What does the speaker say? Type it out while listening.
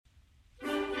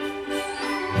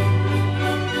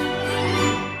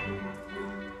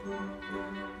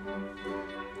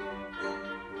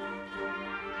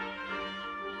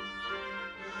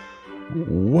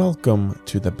Welcome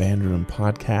to the Band Room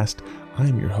Podcast.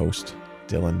 I'm your host,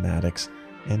 Dylan Maddox,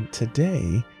 and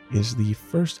today is the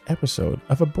first episode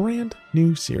of a brand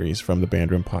new series from the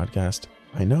Band Room Podcast.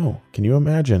 I know, can you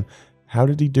imagine? How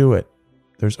did he do it?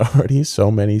 There's already so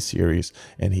many series,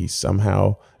 and he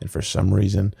somehow, and for some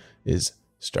reason, is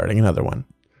starting another one.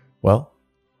 Well,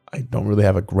 I don't really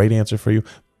have a great answer for you.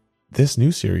 This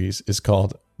new series is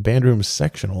called Band Room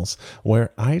Sectionals,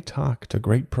 where I talk to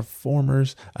great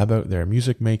performers about their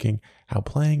music making, how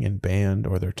playing in band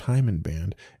or their time in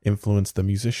band influenced the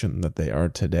musician that they are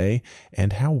today,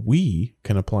 and how we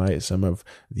can apply some of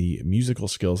the musical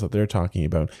skills that they're talking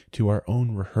about to our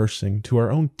own rehearsing, to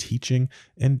our own teaching,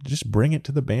 and just bring it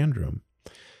to the band room.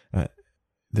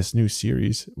 This new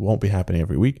series won't be happening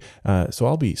every week, so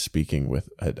I'll be speaking with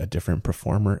a different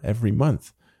performer every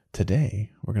month.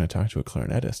 Today, we're going to talk to a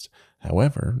clarinetist.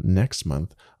 However, next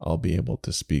month, I'll be able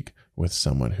to speak with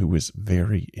someone who was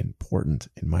very important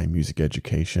in my music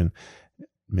education,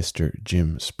 Mr.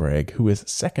 Jim Sprague, who is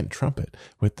second trumpet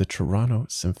with the Toronto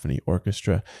Symphony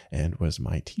Orchestra and was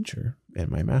my teacher in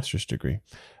my master's degree.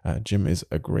 Jim is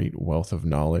a great wealth of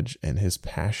knowledge, and his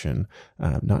passion,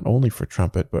 not only for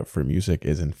trumpet, but for music,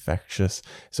 is infectious.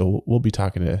 So we'll be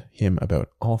talking to him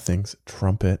about all things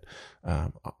trumpet,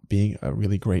 being a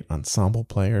really great ensemble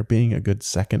player, being a good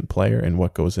second player and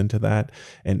what goes into that,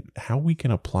 and how we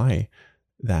can apply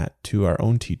that to our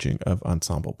own teaching of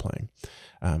ensemble playing.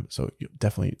 So you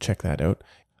definitely check that out.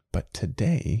 But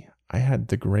today I had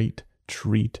the great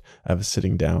treat of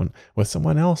sitting down with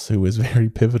someone else who was very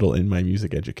pivotal in my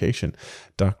music education,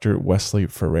 Dr. Wesley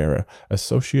Ferreira,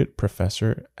 associate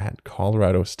professor at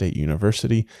Colorado State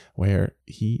University, where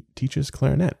he teaches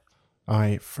clarinet.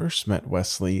 I first met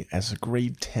Wesley as a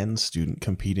grade 10 student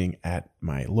competing at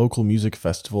my local music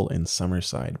festival in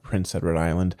Summerside, Prince Edward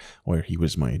Island, where he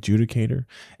was my adjudicator.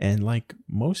 And like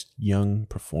most young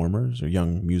performers or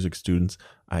young music students,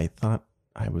 I thought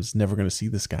I was never going to see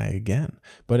this guy again.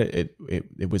 But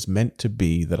it was meant to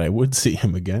be that I would see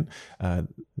him again.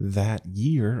 That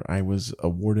year, I was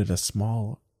awarded a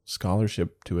small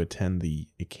scholarship to attend the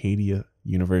Acadia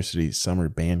University summer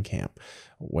band camp,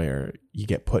 where you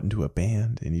get put into a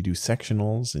band and you do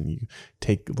sectionals and you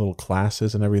take little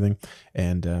classes and everything.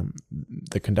 And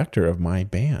the conductor of my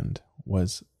band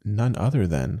was none other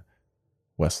than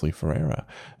Wesley Ferreira.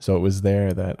 So it was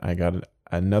there that I got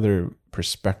another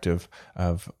perspective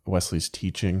of Wesley's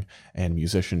teaching and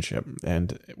musicianship.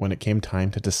 And when it came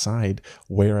time to decide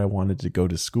where I wanted to go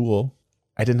to school,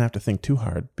 I didn't have to think too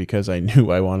hard because I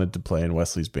knew I wanted to play in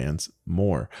Wesley's bands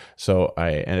more. So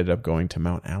I ended up going to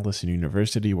Mount Allison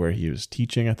University, where he was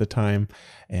teaching at the time.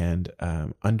 And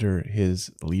under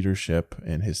his leadership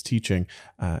and his teaching,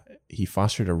 he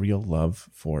fostered a real love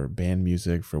for band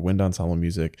music, for wind ensemble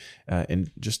music,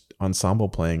 and just ensemble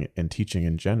playing and teaching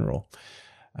in general.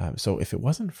 So if it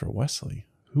wasn't for Wesley,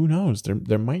 who knows?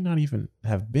 There might not even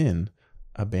have been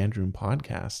a Band Room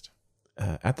podcast.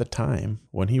 At the time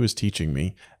when he was teaching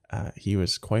me, he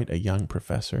was quite a young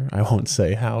professor. I won't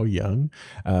say how young,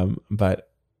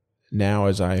 but now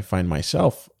as I find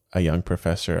myself a young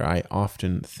professor, I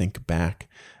often think back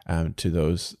to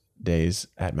those days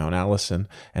at Mount Allison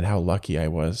and how lucky I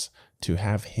was to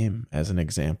have him as an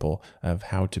example of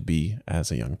how to be as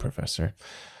a young professor.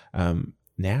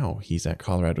 Now he's at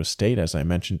Colorado State, as I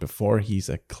mentioned before. He's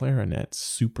a clarinet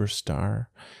superstar.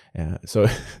 And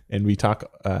we talk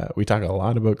a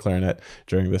lot about clarinet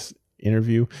during this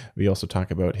interview. We also talk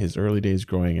about his early days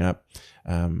growing up.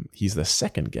 He's the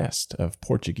second guest of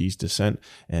Portuguese descent,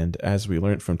 and as we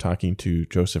learned from talking to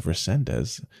Joseph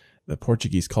Resendez, the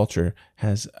Portuguese culture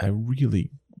has a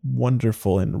really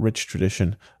wonderful and rich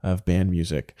tradition of band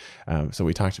music. So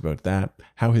we talked about that,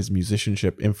 how his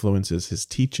musicianship influences his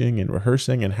teaching and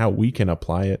rehearsing, and how we can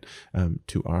apply it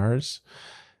to ours.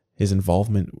 His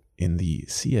involvement in the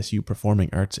CSU Performing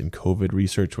Arts and COVID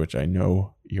research, which I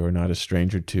know you're not a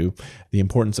stranger to, the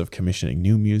importance of commissioning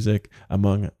new music,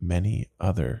 among many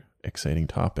other exciting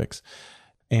topics.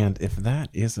 And if that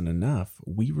isn't enough,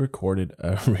 we recorded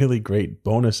a really great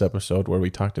bonus episode where we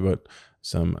talked about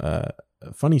some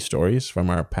funny stories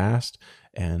from our past,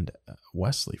 and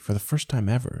Wesley, for the first time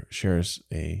ever, shares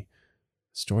a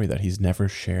story that he's never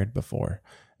shared before.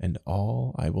 And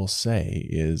all I will say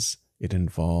is it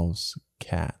involves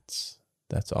cats.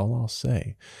 That's all I'll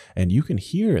say. And you can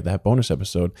hear that bonus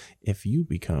episode if you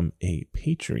become a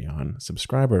Patreon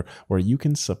subscriber, where you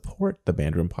can support the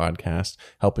Band Room Podcast,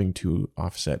 helping to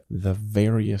offset the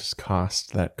various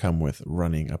costs that come with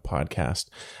running a podcast.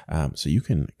 So you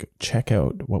can check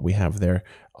out what we have there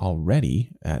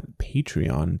already at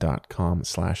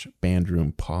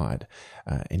patreon.com/bandroompod.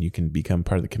 And you can become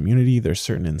part of the community. There's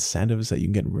certain incentives that you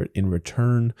can get in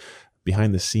return,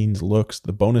 behind the scenes looks,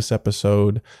 the bonus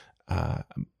episode, a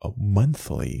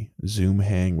monthly Zoom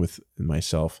hang with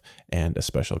myself and a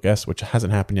special guest, which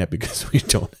hasn't happened yet because we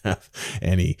don't have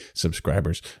any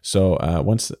subscribers. So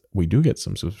once we do get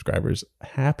some subscribers,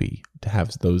 happy to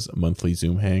have those monthly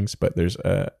Zoom hangs. But there's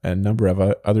a number of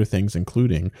other things,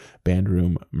 including Band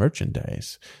Room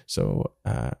merchandise. So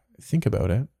think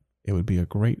about it. It would be a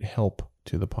great help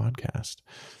to the podcast.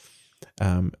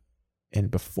 And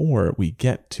before we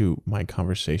get to my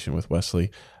conversation with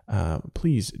Wesley,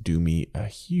 please do me a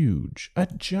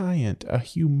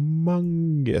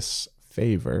humongous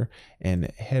favor and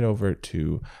head over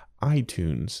to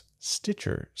iTunes,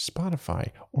 Stitcher,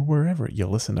 Spotify, or wherever you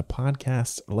listen to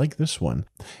podcasts like this one,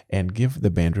 and give the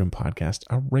Band Room Podcast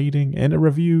a rating and a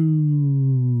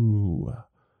review,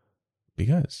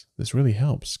 because this really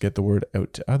helps get the word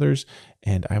out to others.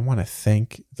 And I want to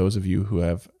thank those of you who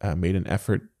have made an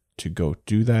effort to go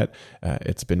do that.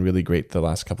 It's been really great the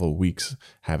last couple of weeks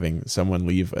having someone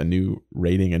leave a new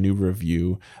rating, a new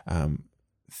review.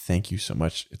 Thank you so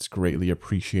much. It's greatly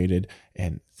appreciated.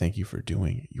 And thank you for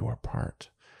doing your part.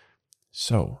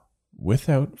 So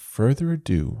without further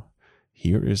ado,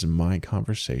 here is my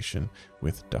conversation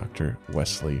with Dr.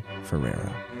 Wesley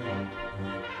Ferreira.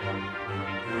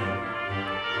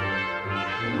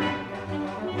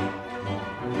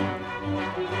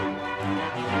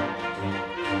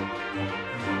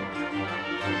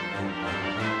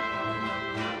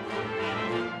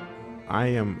 I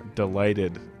am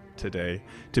delighted today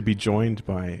to be joined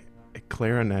by a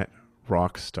clarinet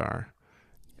rock star.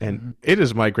 And it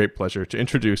is my great pleasure to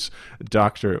introduce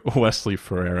Dr. Wesley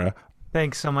Ferreira.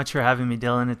 Thanks so much for having me,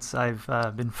 Dylan.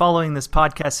 I've been following this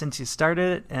podcast since you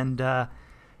started it, and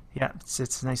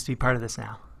it's nice to be part of this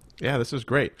now. Yeah, this is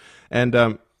great. And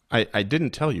I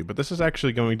didn't tell you, but this is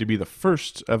actually going to be the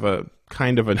first of a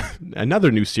kind of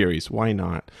another new series, why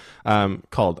not,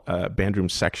 called Band Room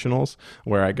Sectionals,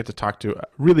 where I get to talk to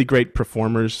really great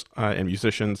performers and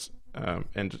musicians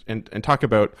and talk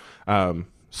about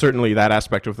certainly that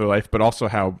aspect of their life, but also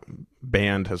how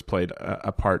band has played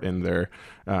a part in their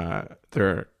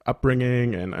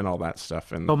upbringing and all that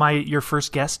stuff. And so your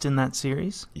first guest in that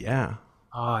series? Yeah.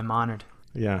 Oh, I'm honored.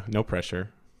 Yeah, no pressure.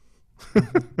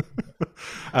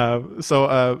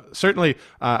 Certainly,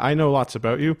 I know lots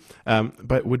about you,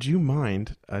 but would you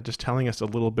mind just telling us a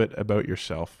little bit about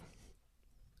yourself?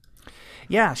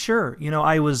 Yeah, sure.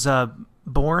 I was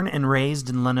born and raised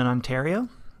in London, Ontario,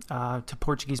 to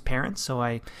Portuguese parents.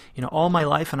 So all my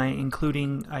life, and I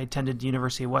attended the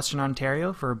University of Western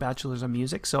Ontario for a bachelor's of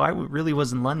music. So I really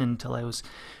was in London until I was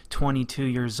 22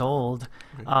 years old.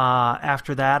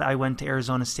 After that, I went to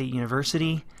Arizona State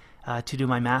University to do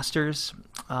my master's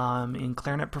in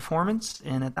clarinet performance.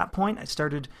 And at that point, I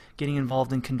started getting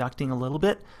involved in conducting a little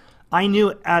bit. I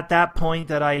knew at that point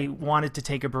that I wanted to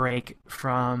take a break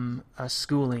from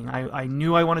schooling. I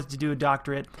knew I wanted to do a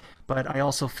doctorate, but I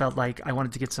also felt like I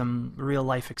wanted to get some real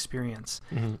life experience.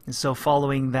 Mm-hmm. And so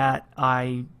following that,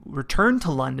 I returned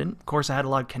to London. Of course, I had a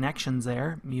lot of connections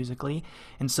there musically.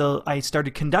 And so I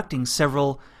started conducting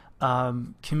several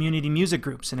community music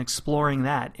groups and exploring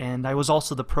that. And I was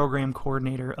also the program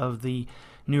coordinator of the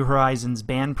New Horizons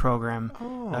band program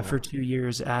for 2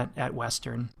 years at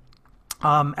Western.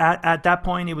 At that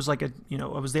point, it was like I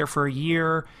was there for a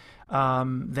year,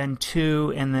 then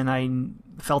 2, and then I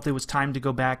felt it was time to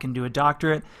go back and do a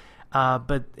doctorate.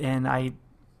 And I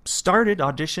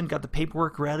auditioned, got the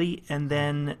paperwork ready, and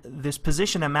then this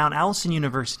position at Mount Allison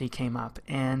University came up,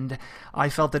 and I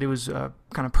felt that it was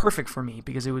kind of perfect for me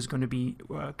because it was going to be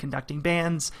conducting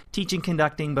bands, teaching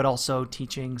conducting, but also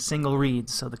teaching single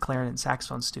reeds, so the clarinet and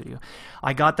saxophone studio.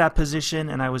 I got that position,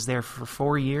 and I was there for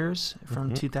 4 years,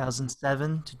 from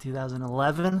 2007 to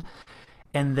 2011,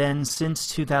 and then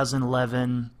since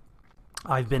 2011,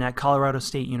 I've been at Colorado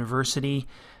State University.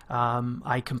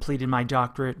 I completed my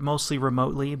doctorate mostly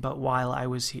remotely, but while I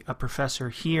was a professor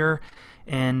here,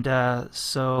 and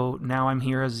so now I'm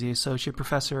here as the associate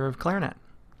professor of clarinet.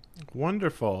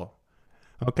 Wonderful.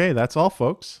 Okay, that's all,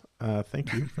 folks.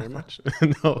 Thank you very much.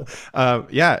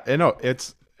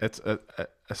 It's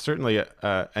certainly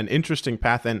an interesting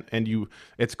path, and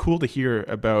it's cool to hear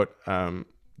about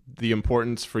the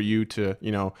importance for you to,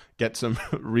 get some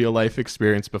real life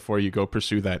experience before you go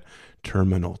pursue that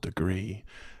terminal degree.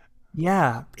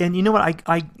 Yeah, and you know what?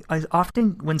 I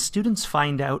often, when students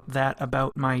find out that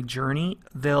about my journey,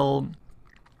 they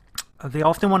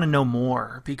often want to know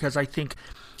more, because I think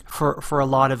for a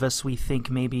lot of us, we think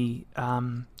maybe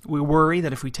we worry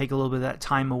that if we take a little bit of that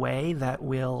time away, that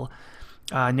we'll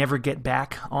never get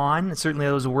back on. Certainly,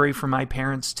 that was a worry for my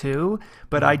parents too.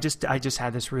 But I just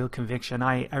had this real conviction.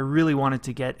 I really wanted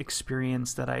to get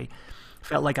experience that I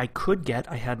felt like I could get.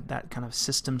 I had that kind of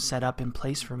system set up in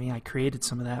place for me. I created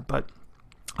some of that, but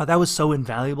that was so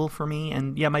invaluable for me.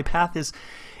 And yeah, my path is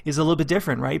a little bit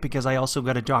different, right? Because I also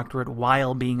got a doctorate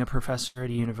while being a professor at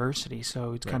a university,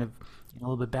 so it's kind of a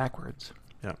little bit backwards.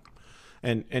 Yeah,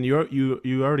 and you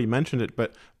already mentioned it,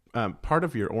 but part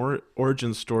of your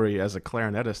origin story as a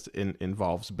clarinetist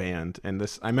involves band. And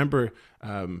this, I remember,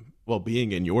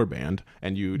 being in your band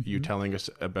and you telling us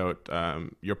about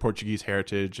your Portuguese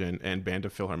heritage and Band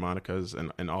of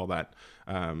Philharmonicas and all that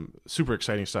super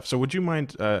exciting stuff. So would you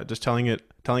mind just telling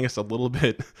us a little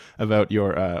bit about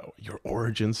your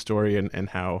origin story and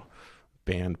how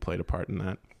band played a part in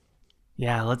that?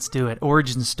 Yeah, let's do it.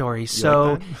 Origin story.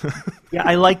 So, yeah,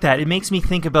 I like that. It makes me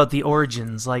think about the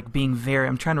origins, like being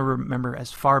I'm trying to remember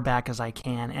as far back as I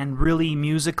can, and really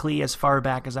musically as far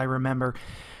back as I remember.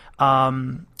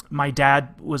 My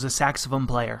dad was a saxophone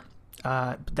player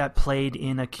that played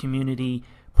in a community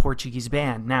Portuguese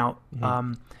band. Now,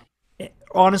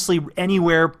 honestly,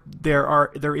 anywhere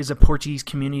there is a Portuguese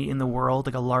community in the world,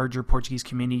 like a larger Portuguese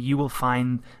community, you will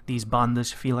find these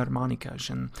bandas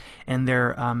filarmónicas, and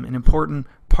they're an important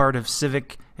part of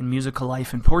civic and musical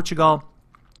life in Portugal.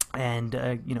 And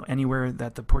anywhere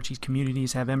that the Portuguese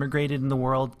communities have immigrated in the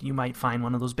world, you might find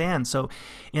one of those bands. So,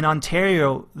 in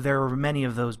Ontario, there are many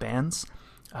of those bands.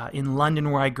 In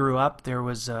London, where I grew up, there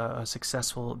was a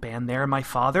successful band there. My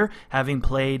father, having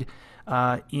played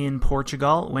in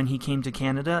Portugal, when he came to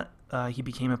Canada, he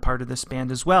became a part of this band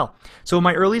as well. So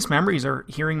my earliest memories are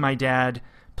hearing my dad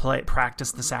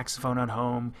practice the saxophone at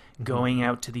home, going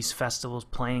out to these festivals,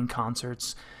 playing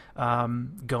concerts,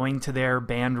 going to their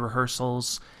band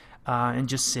rehearsals, and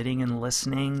just sitting and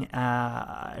listening.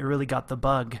 I really got the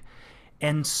bug.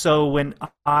 And so when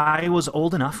I was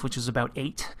old enough, which was about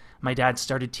 8, my dad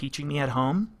started teaching me at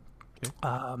home.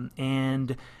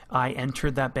 And I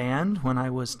entered that band when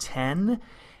I was 10,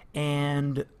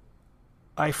 and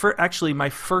actually my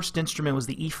first instrument was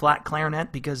the E-flat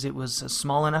clarinet, because it was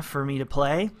small enough for me to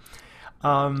play.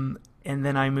 And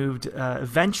then I moved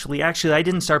eventually. Actually, I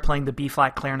didn't start playing the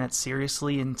B-flat clarinet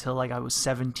seriously until I was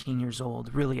 17 years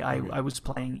old. Really, I was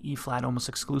playing E-flat almost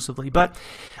exclusively. But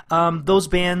those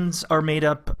bands are made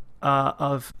up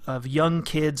of young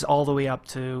kids all the way up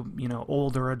to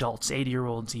older adults,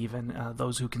 80-year-olds even,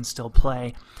 those who can still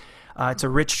play. It's a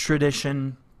rich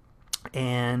tradition,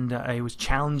 and it was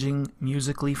challenging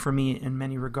musically for me in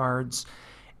many regards.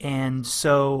 And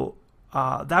so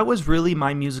that was really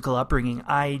my musical upbringing.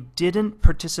 I didn't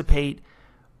participate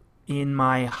in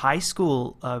my high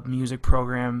school music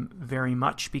program very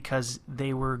much, because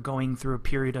they were going through a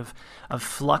period of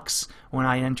flux when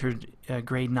I entered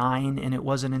grade 9, and it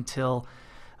wasn't until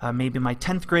maybe my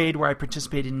 10th grade where I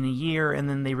participated in a year, and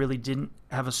then they really didn't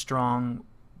have a strong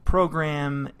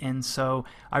program, and so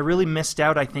I really missed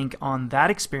out, I think, on that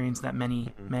experience that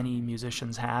many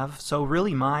musicians have. So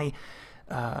really my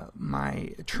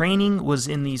training was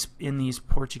in these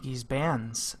Portuguese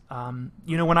bands.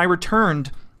 When I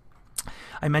returned,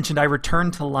 I mentioned I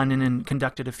returned to London and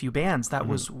conducted a few bands. That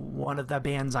was one of the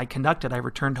bands I conducted. I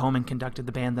returned home and conducted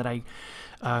the band that I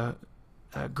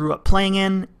grew up playing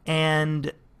in,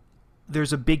 and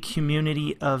there's a big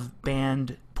community of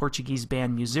Portuguese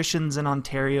band musicians in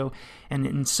Ontario,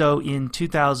 and so in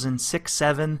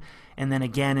 2006-07, and then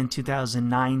again in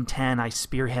 2009-10, I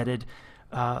spearheaded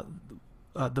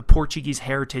the Portuguese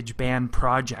Heritage Band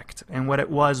Project. And what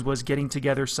it was getting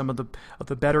together some of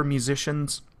the better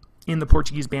musicians in the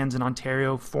Portuguese bands in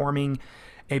Ontario, forming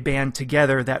a band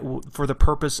together that for the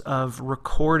purpose of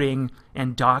recording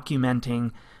and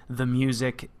documenting the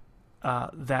music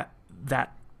that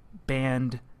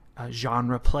band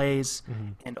genre plays,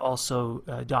 and also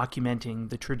documenting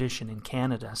the tradition in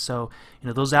Canada. So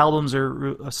those albums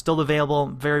are still available.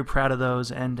 Very proud of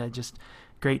those, and just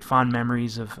great fond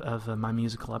memories of my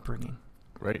musical upbringing.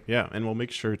 Right, yeah, and we'll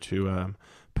make sure to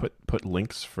put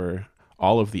links for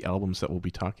all of the albums that we'll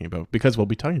be talking about, because we'll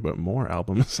be talking about more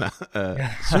albums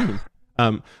soon.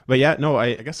 But yeah, no,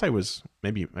 I guess I was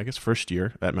first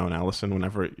year at Mount Allison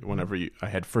I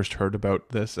had first heard about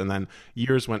this, and then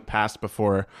years went past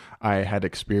before I had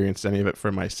experienced any of it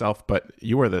for myself. But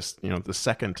you were the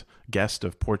second guest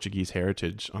of Portuguese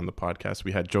heritage on the podcast.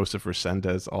 We had Joseph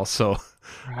Resendez also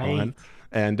on,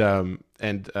 and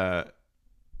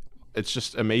it's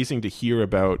just amazing to hear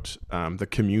about the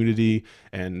community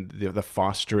and the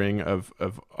fostering of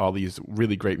all these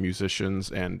really great musicians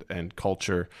and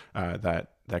culture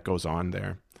that goes on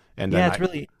there. And yeah, it's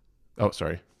really. Oh,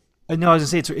 sorry. No, I was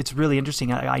gonna say it's really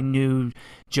interesting. I knew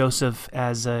Joseph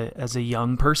as a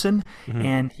young person,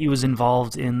 and he was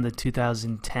involved in the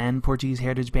 2010 Portuguese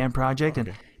Heritage Band project.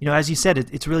 Okay. And as you said,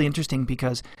 it's really interesting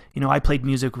because I played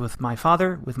music with my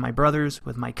father, with my brothers,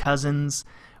 with my cousins.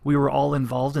 We were all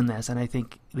involved in this, and I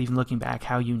think even looking back,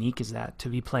 how unique is that to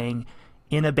be playing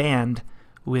in a band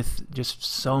with just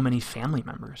so many family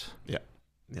members? Yeah.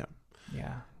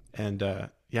 And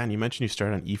and you mentioned you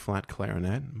started on E-flat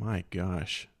clarinet. My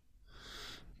gosh.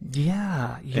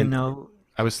 Yeah,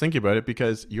 I was thinking about it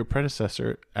because your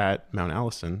predecessor at Mount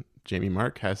Allison, Jamie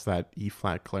Mark, has that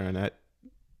E-flat clarinet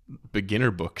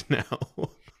beginner book now.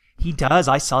 He does.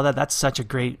 I saw that. That's such a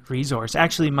great resource.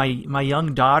 Actually, my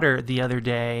young daughter the other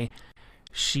day,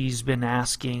 she's been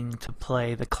asking to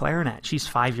play the clarinet. She's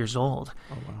 5 years old.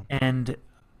 Oh, wow. And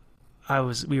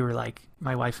we were like,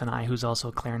 my wife and I, who's also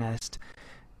a clarinetist,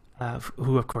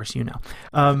 who of course we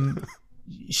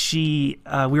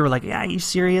were like, yeah, are you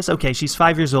serious? Okay, she's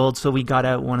 5 years old, so we got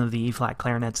out one of the E-flat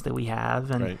clarinets that we have,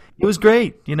 and It was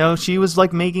great. She was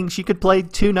like she could play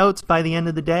 2 notes by the end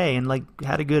of the day, and like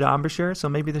had a good embouchure. So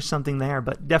maybe there's something there,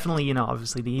 but definitely,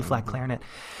 obviously the E-flat clarinet,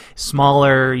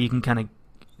 smaller. You can kind of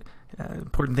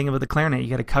important thing about the clarinet, you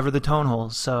got to cover the tone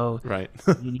holes. So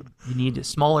you need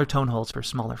smaller tone holes for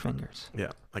smaller fingers.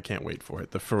 Yeah, I can't wait for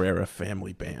it. The Ferreira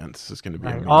family band. This is going to be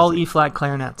amazing. All E-flat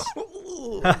clarinets.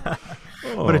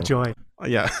 What a joy.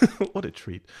 Yeah, what a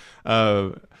treat.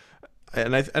 And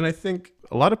I think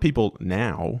a lot of people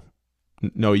now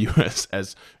know you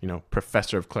as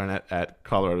professor of clarinet at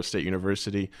Colorado State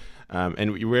University.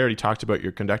 And we already talked about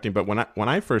your conducting, but when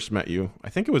I first met you, I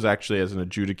think it was actually as an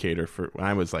adjudicator for when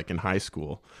I was like in high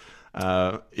school.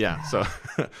 So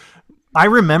I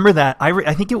remember that.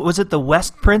 I think it was at the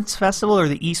West Prince Festival or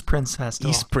the East Prince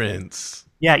Festival. East Prince.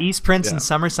 Yeah, East Prince in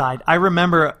Summerside. I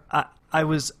remember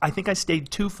I think I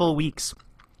stayed 2 full weeks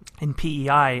in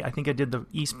PEI. I think I did the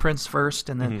East Prince first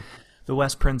and then the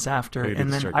West Prince after.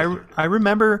 And then I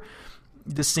remember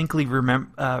distinctly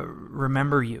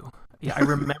remember you. Yeah, I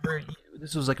remember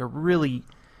this was like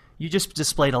you just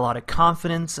displayed a lot of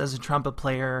confidence as a trumpet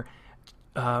player,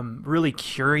 really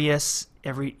curious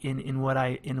in what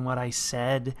I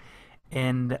said.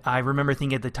 And I remember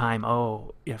thinking at the time,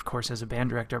 of course, as a band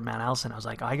director at Mount Allison, I was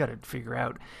like, I got to figure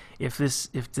out if this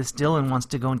Dylan wants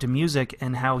to go into music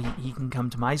and how he can come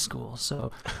to my school.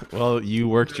 So, well, you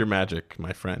worked your magic,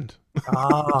 my friend.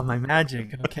 Oh, my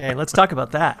magic. Okay, let's talk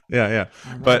about that. Yeah.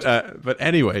 But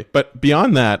anyway, but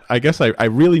beyond that, I guess I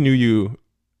really knew you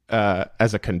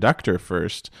as a conductor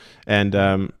first, and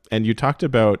you talked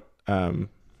about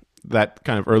that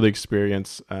kind of early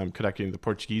experience conducting the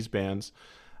Portuguese bands.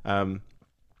 And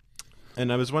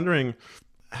I was wondering,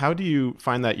 how do you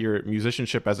find that your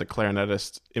musicianship as a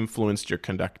clarinetist influences your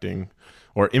conducting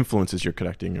or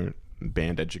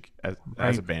band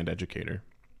as a band educator?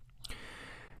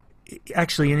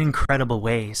 Actually, in incredible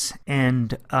ways.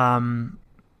 And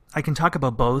I can talk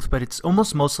about both, but it's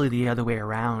almost mostly the other way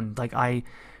around. Like, I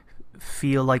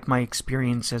feel like my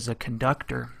experience as a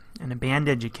conductor and a band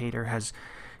educator has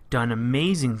done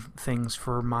amazing things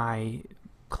for my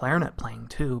clarinet playing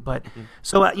too. But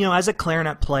so as a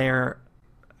clarinet player,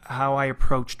 how I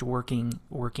approached working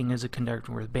as a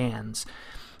conductor with bands,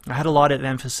 I had a lot of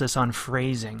emphasis on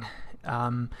phrasing.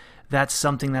 That's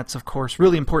something that's of course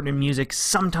really important in music.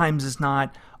 Sometimes it's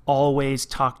not always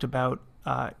talked about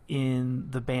in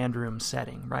the band room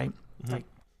setting, right? Like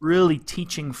really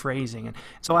teaching phrasing. And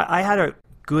so I had a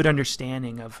good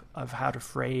understanding of how to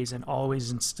phrase, and always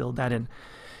instilled that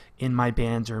in my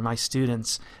bands or my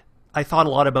students. I thought a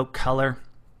lot about color.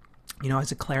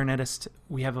 As a clarinetist,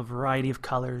 we have a variety of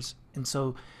colors, and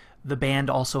so the band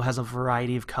also has a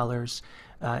variety of colors,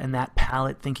 and that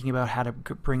palette, thinking about how to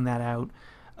bring that out,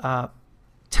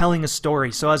 telling a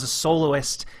story. So as a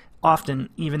soloist, often,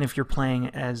 even if you're playing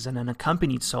as an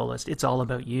unaccompanied soloist, it's all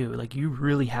about you. Like, you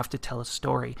really have to tell a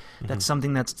story. That's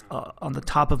something that's on the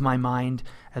top of my mind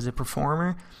as a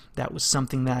performer. That was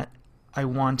something that I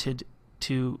wanted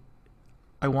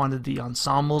the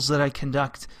ensembles that I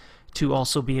conduct to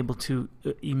also be able to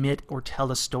emit or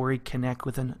tell a story, connect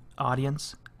with an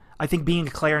audience. I think being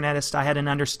a clarinetist, I had an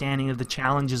understanding of the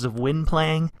challenges of wind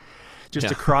playing just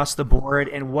across the board,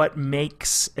 and what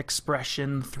makes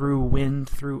expression through wind,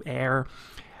 through air,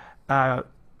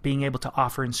 being able to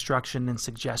offer instruction and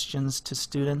suggestions to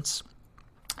students.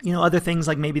 Other things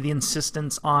like maybe the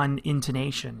insistence on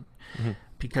intonation,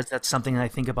 because that's something that I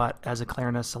think about as a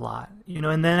clarinetist a lot.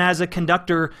 And then as a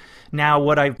conductor, now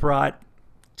what I've brought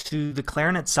to the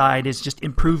clarinet side is just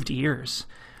improved ears.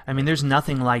 I mean, there's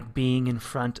nothing like being in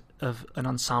front of an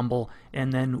ensemble,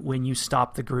 and then when you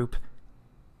stop the group,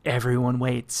 everyone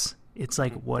waits. It's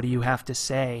like, what do you have to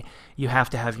say? You have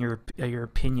to have your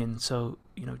opinion. So,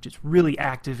 just really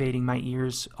activating my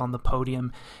ears on the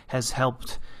podium has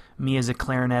helped me as a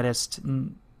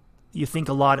clarinetist. You think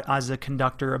a lot as a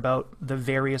conductor about the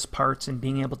various parts and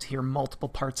being able to hear multiple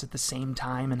parts at the same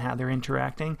time and how they're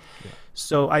interacting. Yeah.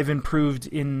 So I've improved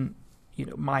in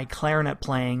my clarinet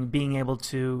playing, being able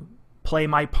to play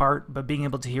my part, but being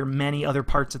able to hear many other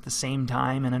parts at the same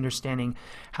time and understanding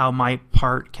how my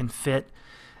part can fit.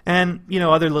 And,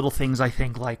 other little things I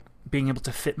think, like being able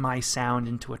to fit my sound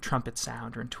into a trumpet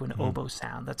sound or into an oboe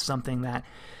sound. That's something that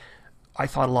I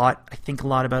think a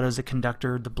lot about as a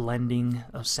conductor, the blending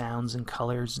of sounds and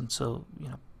colors. And so,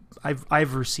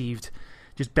 I've received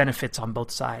just benefits on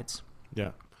both sides.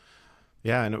 Yeah.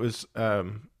 Yeah. And it was,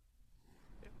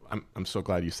 I'm so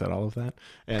glad you said all of that.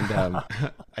 And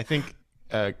I think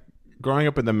growing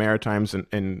up in the Maritimes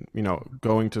and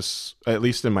going to, at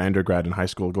least in my undergrad and high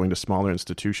school, going to smaller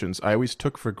institutions, I always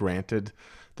took for granted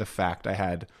the fact I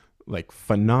had like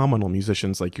phenomenal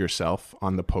musicians like yourself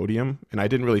on the podium, and I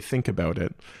didn't really think about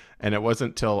it. And it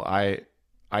wasn't till I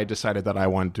decided that I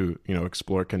wanted to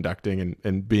explore conducting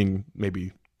and being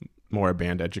maybe more a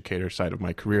band educator side of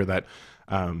my career that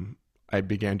I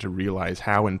began to realize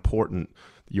how important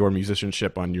your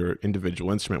musicianship on your individual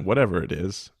instrument, whatever it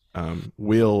is,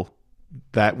 will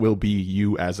be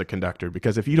you as a conductor.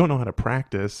 Because if you don't know how to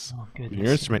practice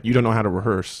your instrument, you don't know how to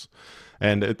rehearse.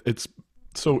 And it's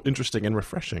so interesting and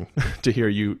refreshing to hear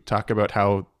you talk about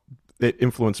how it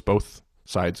influenced both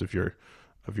sides of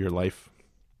your life.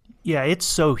 Yeah, it's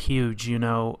so huge,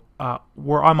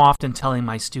 where I'm often telling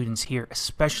my students here,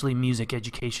 especially music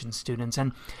education students,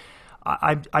 and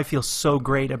I feel so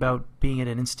great about being at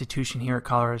an institution here at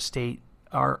Colorado State.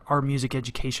 Our music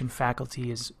education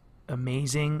faculty is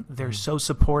amazing. They're so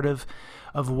supportive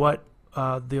of what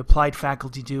the applied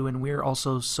faculty do, and we're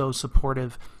also so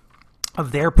supportive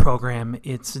of their program.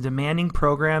 It's a demanding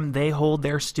program. They hold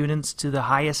their students to the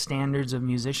highest standards of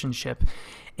musicianship,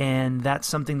 and that's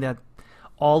something that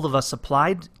all of us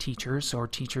applied teachers or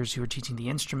teachers who are teaching the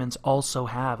instruments also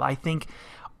have. I think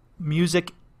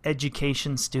music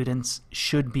education students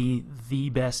should be the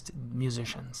best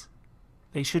musicians.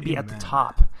 They should be at the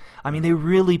top. I mean, they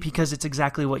really, because it's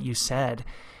exactly what you said.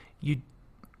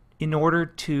 In order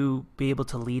to be able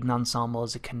to lead an ensemble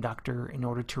as a conductor, in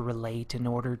order to relate, in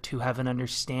order to have an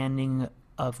understanding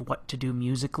of what to do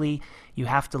musically, you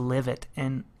have to live it.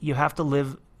 And you have to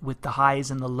live with the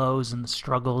highs and the lows and the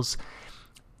struggles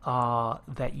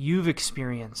that you've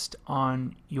experienced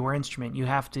on your instrument. You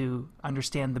have to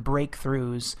understand the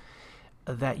breakthroughs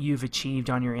that you've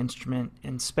achieved on your instrument,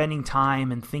 and spending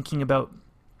time and thinking about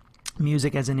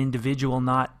music as an individual,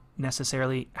 not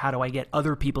necessarily how do I get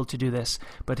other people to do this,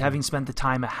 but having spent the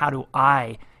time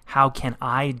how can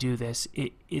I do this?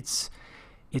 It's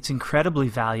incredibly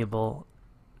valuable.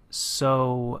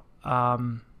 So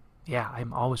I'm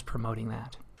always promoting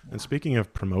that. And speaking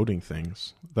of promoting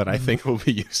things that I think will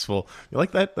be useful, you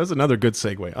like that? That's another good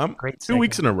segue. Great segue. 2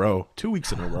 weeks in a row. 2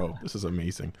 weeks in a row. This is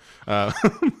amazing.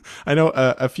 I know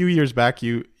a few years back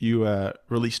you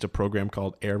released a program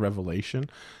called Air Revelation,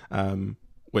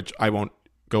 which I won't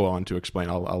go on to explain.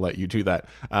 I'll let you do that.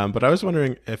 But I was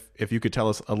wondering if you could tell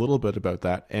us a little bit about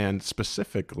that, and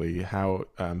specifically how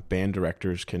band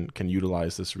directors can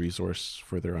utilize this resource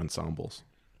for their ensembles.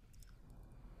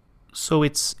 So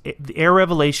it's the Air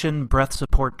Revelation Breath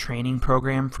Support Training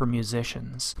Program for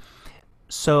musicians.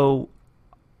 So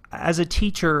as a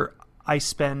teacher, I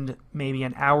spend maybe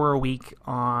an hour a week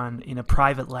in a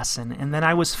private lesson, and then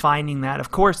I was finding that,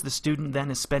 of course, the student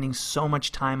then is spending so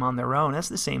much time on their own. That's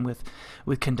the same with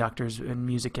conductors and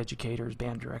music educators,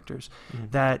 band directors,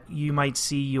 that you might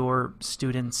see your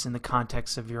students in the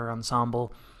context of your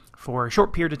ensemble for a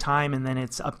short period of time, and then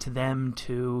it's up to them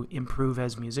to improve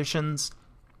as musicians.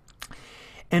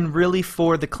 And really,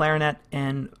 for the clarinet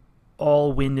and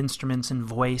all wind instruments and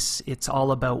voice, it's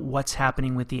all about what's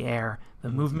happening with the air, the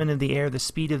movement of the air, the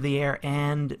speed of the air,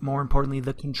 and more importantly,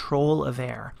 the control of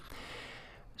air.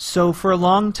 So for a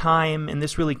long time, and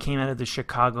this really came out of the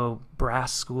Chicago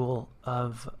Brass School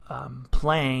of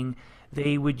playing,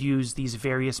 they would use these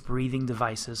various breathing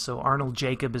devices. So Arnold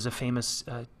Jacob is a famous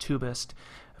tubist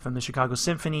from the Chicago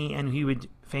Symphony, and he would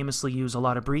famously use a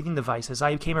lot of breathing devices.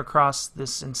 I came across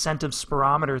this incentive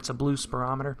spirometer. It's a blue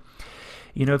spirometer.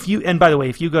 And by the way,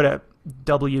 if you go to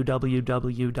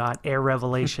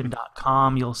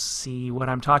www.airrevelation.com, you'll see what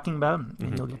I'm talking about,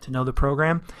 and you'll get to know the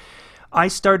program. I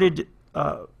started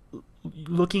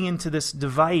looking into this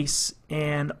device,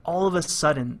 and all of a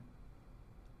sudden,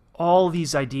 all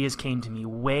these ideas came to me,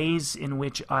 ways in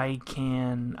which I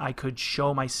could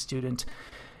show my student,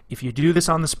 if you do this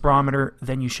on the spirometer,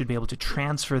 then you should be able to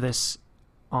transfer this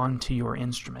onto your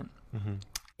instrument.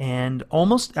 And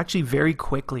almost actually very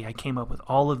quickly, I came up with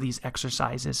all of these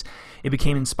exercises. It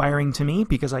became inspiring to me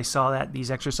because I saw that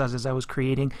these exercises I was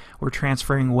creating were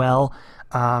transferring well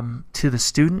to the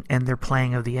student and their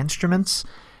playing of the instruments.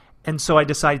 And so I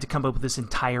decided to come up with this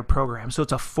entire program. So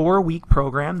it's a 4-week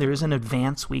program. There is an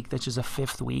advanced week, that's just a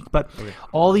 5th week. But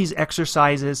all these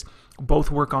exercises both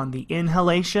work on the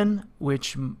inhalation,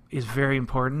 which is very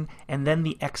important, and then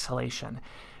the exhalation.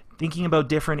 Thinking about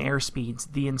different air speeds,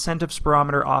 the incentive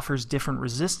spirometer offers different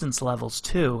resistance levels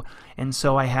too. And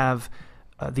so I have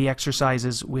the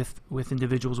exercises with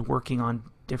individuals working on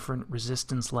different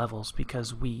resistance levels,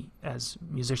 because we as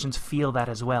musicians feel that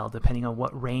as well, depending on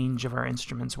what range of our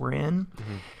instruments we're in.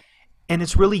 And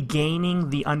it's really gaining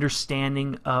the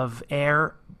understanding of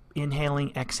air,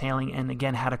 inhaling, exhaling, and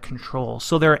again, how to control.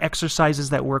 So there are exercises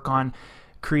that work on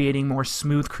creating more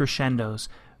smooth crescendos,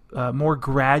 more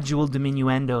gradual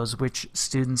diminuendos, which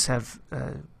students have,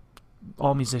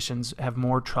 all musicians have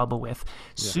more trouble with.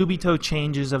 Subito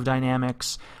changes of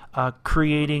dynamics,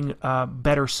 creating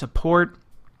better support.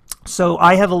 So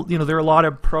I have, there are a lot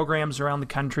of programs around the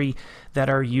country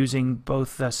that are using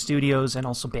both studios and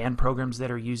also band programs that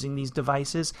are using these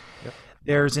devices.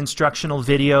 There's instructional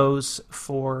videos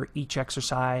for each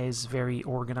exercise, very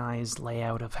organized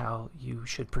layout of how you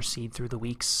should proceed through the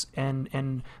weeks.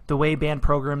 And the way band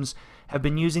programs have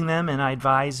been using them, and I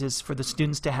advise, is for the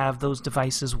students to have those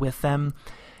devices with them.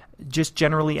 Just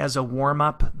generally as a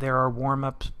warm-up, there are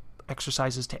warm-up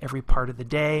exercises to every part of the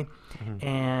day.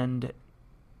 And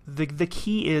the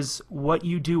key is what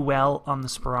you do well on the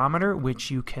spirometer,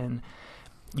 which you can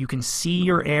see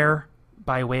your air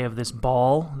by way of this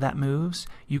ball that moves.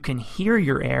 You can hear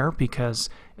your air because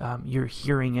you're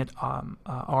hearing it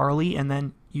orally, and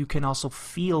then you can also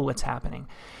feel what's happening.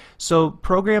 So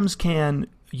programs can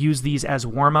use these as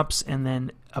warm-ups and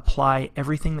then apply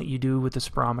everything that you do with the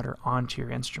spirometer onto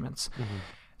your instruments.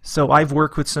 So I've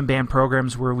worked with some band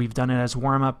programs where we've done it as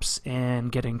warm-ups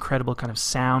and get incredible kind of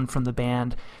sound from the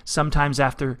band. Sometimes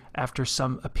after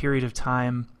a period of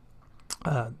time,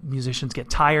 musicians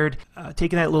get tired,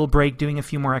 taking that little break, doing a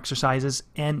few more exercises,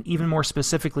 and even more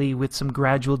specifically with some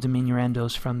gradual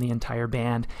diminuendos from the entire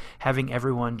band, having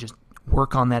everyone just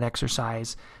work on that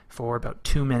exercise for about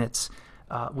 2 minutes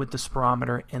with the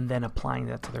spirometer, and then applying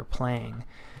that to their playing.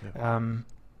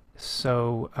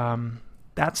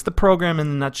 That's the program in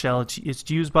a nutshell. It's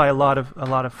used by a lot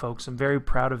of folks. I'm very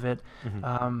proud of it,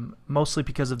 mostly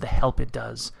because of the help it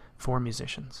does for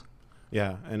musicians.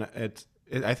 Yeah, and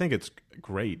I think it's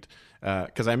great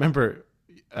because I remember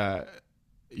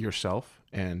yourself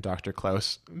and Dr.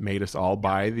 Klaus made us all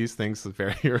buy these things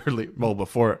very early, well,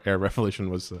 before Air Revelation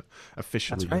was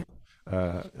officially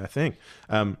a thing.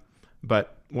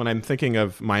 But when I'm thinking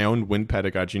of my own wind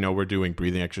pedagogy, we're doing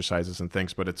breathing exercises and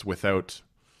things, but it's without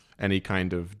any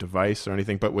kind of device or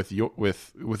anything. But with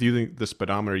using the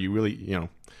speedometer, you really,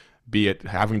 be it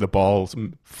having the balls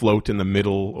float in the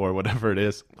middle or whatever it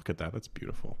is. Look at that. That's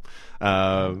beautiful.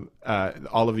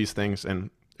 All of these things,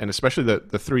 and especially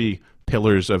the 3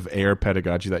 pillars of air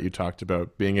pedagogy that you talked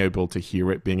about, being able to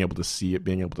hear it, being able to see it,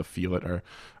 being able to feel it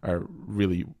are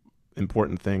really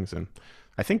important things. And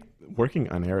I think working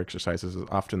on air exercises is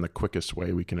often the quickest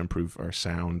way we can improve our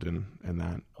sound and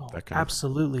that kind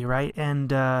absolutely, right.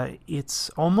 And it's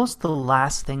almost the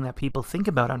last thing that people think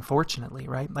about, unfortunately,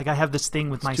 right? Like I have this thing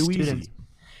with my students.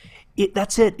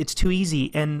 That's it. It's too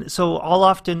easy. And so I'll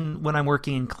often, when I'm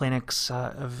working in clinics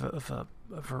of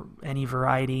any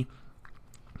variety,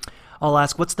 I'll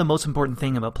ask, what's the most important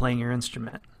thing about playing your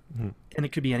instrument? And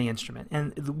it could be any instrument.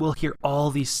 And we'll hear all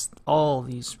these, it'll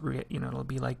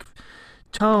be like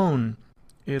tone,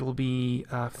 it'll be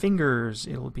fingers,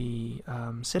 it'll be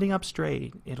sitting up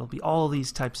straight, it'll be all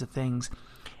these types of things.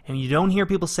 And you don't hear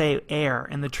people say air.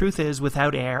 And the truth is,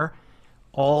 without air,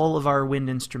 all of our wind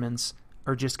instruments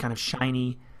are just kind of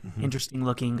shiny, interesting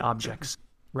looking objects,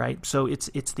 right? So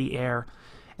it's the air.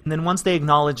 And then once they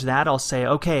acknowledge that, I'll say,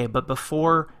 okay, but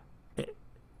before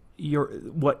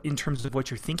what in terms of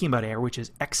what you're thinking about air, which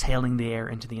is exhaling the air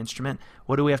into the instrument,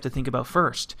 what do we have to think about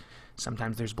first?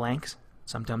 Sometimes there's blanks.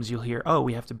 Sometimes you'll hear, oh,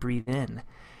 we have to breathe in.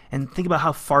 And think about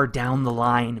how far down the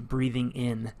line breathing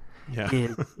in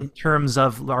is in terms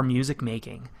of our music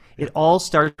making. It all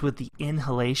starts with the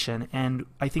inhalation, and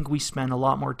I think we spend a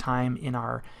lot more time in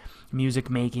our music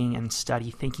making and study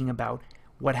thinking about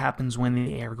what happens when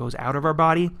the air goes out of our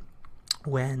body.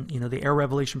 When, the Air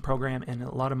Revelation program and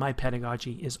a lot of my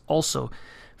pedagogy is also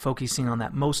focusing on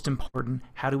that most important,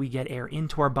 how do we get air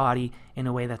into our body in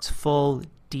a way that's full,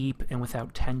 deep, and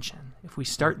without tension? If we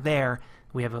start there,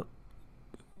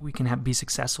 we can be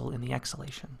successful in the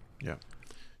exhalation.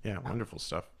 Yeah, wonderful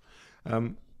stuff.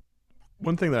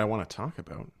 One thing that I want to talk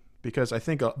about, because I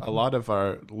think a lot of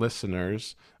our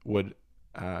listeners would,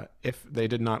 if they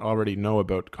did not already know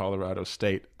about Colorado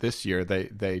State this year,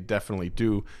 they definitely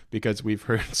do, because we've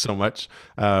heard so much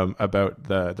about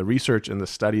the research and the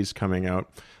studies coming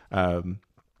out,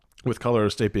 with Colorado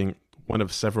State being one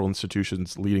of several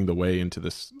institutions leading the way into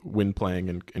this wind playing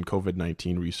and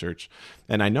COVID-19 research.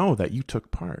 And I know that you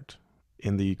took part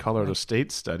in the Colorado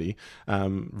State study,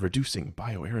 reducing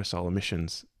bioaerosol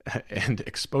emissions and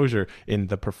exposure in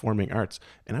the performing arts.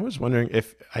 And I was wondering,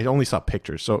 if I only saw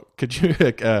pictures, so could you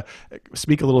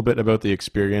speak a little bit about the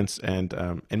experience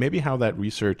and maybe how that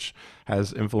research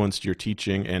has influenced your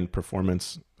teaching and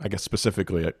performance, I guess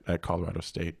specifically at Colorado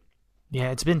State? Yeah,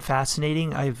 it's been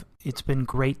fascinating. It's been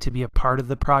great to be a part of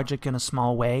the project in a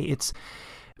small way.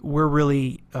 We're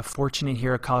really fortunate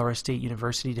here at Colorado State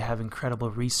University to have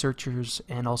incredible researchers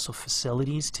and also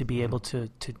facilities to be able to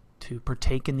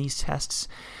partake in these tests.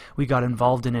 We got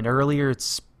involved in it earlier.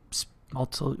 It's a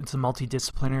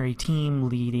multidisciplinary team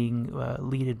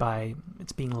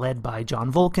it's being led by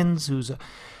John Volkins, who's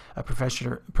a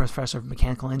professor of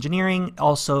mechanical engineering,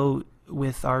 also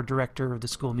with our director of the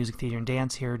School of Music, Theater, and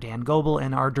Dance here, Dan Goebel,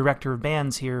 and our director of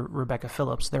bands here, Rebecca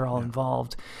Phillips. They're all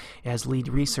involved as lead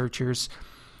researchers.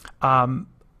 They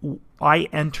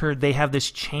have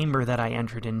this chamber that I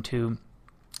entered into,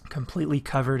 completely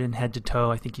covered in head to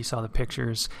toe. I think you saw the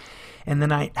pictures. And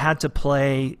then I had to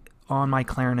play on my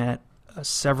clarinet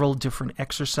several different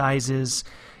exercises.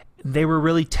 They were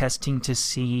really testing to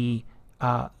see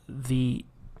the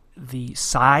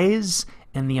size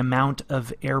and the amount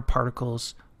of air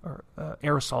particles or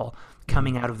aerosol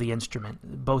coming out of the instrument,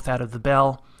 both out of the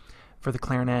bell for the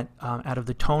clarinet, out of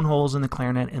the tone holes in the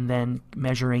clarinet, and then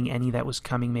measuring any that was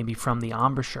coming maybe from the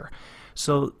embouchure.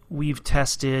 So we've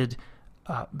tested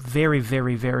very,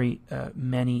 very, very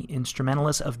many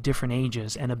instrumentalists of different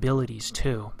ages and abilities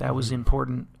too. That was an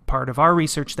important part of our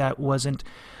research. That wasn't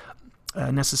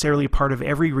necessarily a part of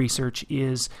every research,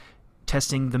 is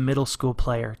testing the middle school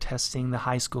player, testing the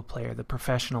high school player, the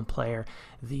professional player,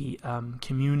 the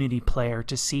community player,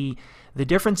 to see the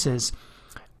differences.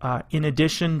 In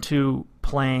addition to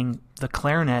playing the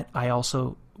clarinet, I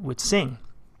also would sing.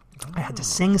 I had to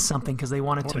sing something because they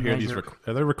wanted to measure.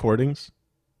 Are there recordings?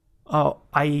 Oh,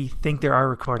 I think there are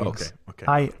recordings.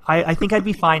 Okay. I think I'd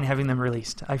be fine having them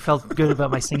released. I felt good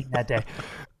about my singing that day.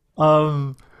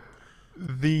 So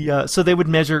they would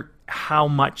measure how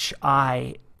much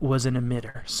I was an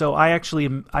emitter. So I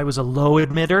was a low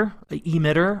emitter,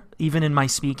 even in my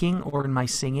speaking or in my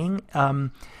singing.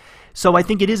 So I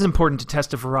think it is important to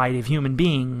test a variety of human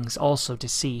beings also to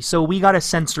see. So we got a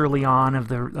sense early on of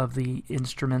the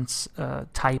instruments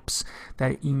types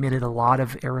that emitted a lot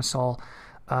of aerosol,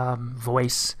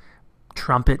 voice,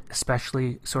 trumpet,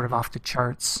 especially sort of off the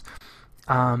charts.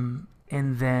 And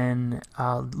then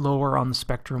lower on the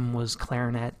spectrum was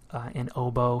clarinet and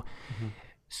oboe. Mm-hmm.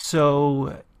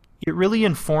 So it really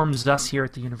informs us here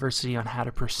at the university on how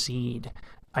to proceed.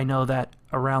 I know that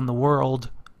around the world,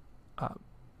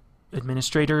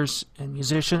 administrators and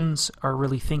musicians are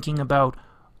really thinking about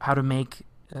how to make,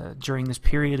 during this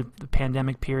period, the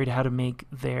pandemic period, how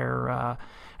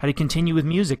to continue with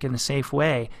music in a safe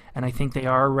way. And I think they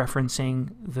are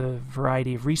referencing the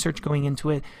variety of research going into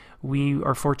it. We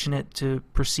are fortunate to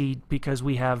proceed because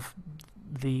we have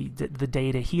the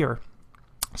data here.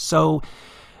 So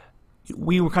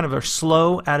we were kind of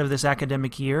slow out of this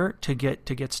academic year to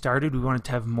get started. We wanted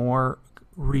to have more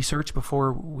research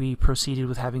before we proceeded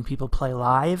with having people play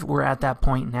live. We're at that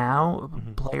point now.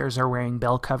 Mm-hmm. Players are wearing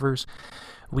bell covers.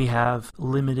 We have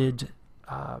limited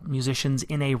musicians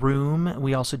in a room.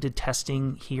 We also did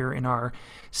testing here in our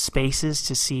spaces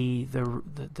to see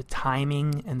the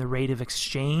timing and the rate of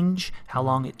exchange, how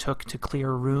long it took to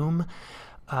clear a room,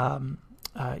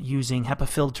 using HEPA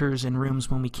filters in rooms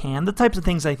when we can. The types of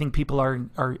things I think people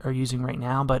are using right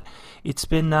now. But it's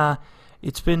been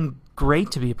It's been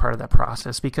great to be a part of that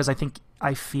process because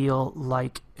I feel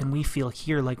like, and we feel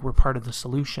here like we're part of the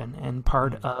solution and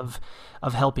part of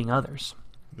helping others.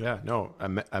 Yeah, no,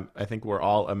 I think we're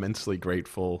all immensely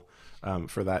grateful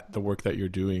for the work that you're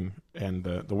doing and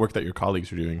the work that your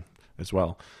colleagues are doing as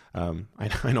well.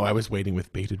 I know I was waiting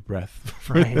with bated breath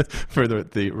for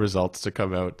the results to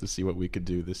come out to see what we could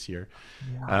do this year.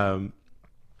 Yeah.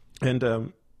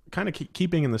 And kind of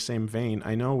keeping in the same vein,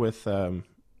 I know with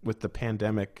the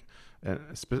pandemic,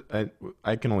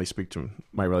 I can only speak to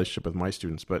my relationship with my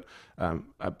students, but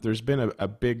there's been a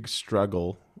big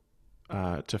struggle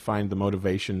to find the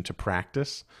motivation to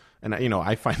practice. And,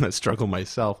 I find that struggle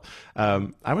myself.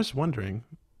 I was wondering,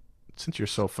 since you're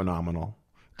so phenomenal,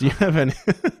 do you have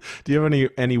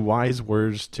any wise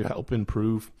words to help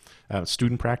improve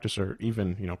student practice or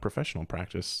even, professional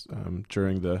practice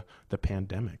during the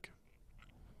pandemic?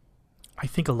 I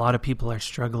think a lot of people are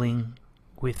struggling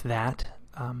with that.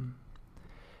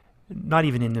 Not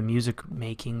even in the music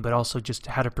making, but also just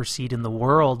how to proceed in the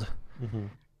world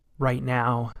right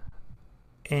now.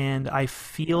 And I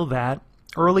feel that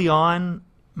early on,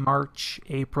 March,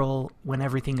 April, when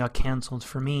everything got canceled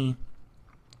for me,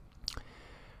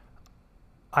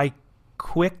 I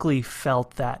quickly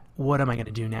felt that, what am I going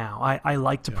to do now? I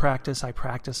like to practice. I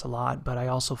practice a lot, but I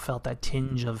also felt that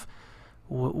tinge of,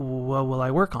 what will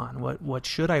I work on? What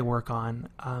should I work on?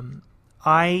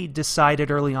 I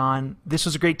decided early on, this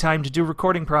was a great time to do a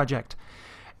recording project.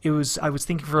 I was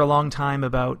thinking for a long time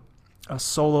about a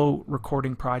solo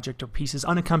recording project of pieces,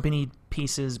 unaccompanied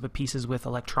pieces, but pieces with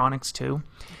electronics too.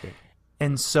 Okay.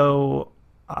 And so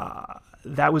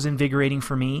that was invigorating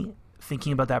for me,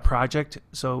 thinking about that project.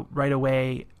 So right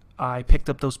away, I picked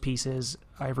up those pieces.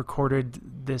 I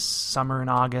recorded this summer in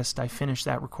August. I finished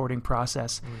that recording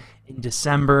process in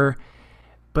December.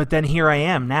 But then here I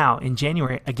am now in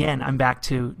January. Again, I'm back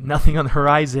to nothing on the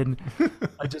horizon.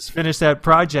 I just finished that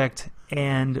project,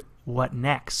 and what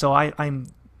next? So I'm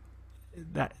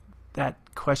that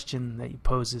question that you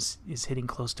pose is hitting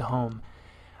close to home.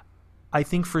 I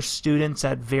think for students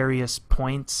at various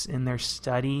points in their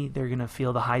study, they're going to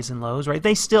feel the highs and lows, right?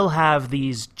 They still have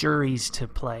these juries to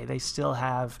play. They still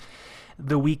have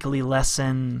the weekly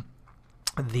lesson,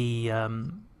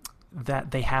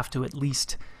 that they have to at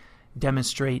least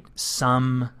demonstrate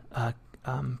some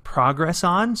progress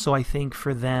on. So I think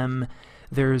for them,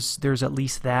 there's at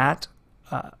least that.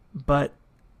 But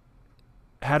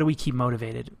how do we keep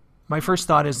motivated? My first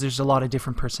thought is there's a lot of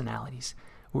different personalities.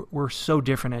 We're so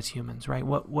different as humans, right?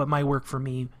 What might work for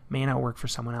me may not work for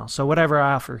someone else. So whatever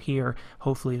I offer here,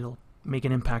 hopefully it'll make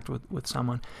an impact with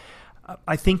someone.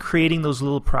 I think creating those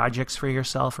little projects for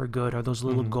yourself are good, or those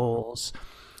little goals.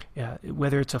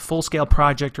 Whether it's a full-scale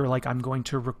project or like I'm going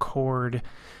to record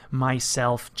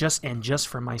myself just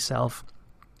for myself,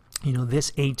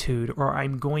 this etude, or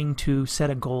I'm going to set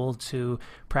a goal to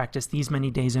practice these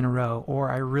many days in a row, or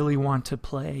I really want to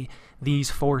play these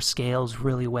 4 scales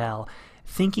really well.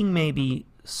 Thinking maybe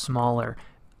smaller.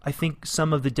 I think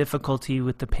some of the difficulty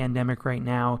with the pandemic right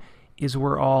now is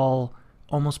we're all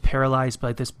almost paralyzed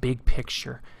by this big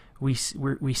picture. We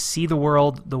see the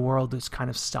world is kind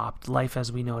of stopped. Life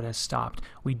as we know it has stopped.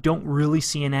 We don't really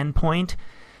see an end point,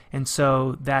 and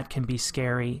so that can be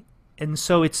scary. And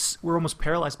so we're almost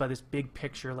paralyzed by this big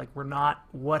picture, like we're not,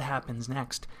 what happens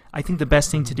next? I think the best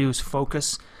thing to do is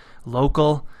focus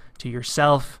local, to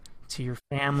yourself, to your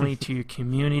family, to your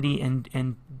community,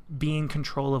 and be in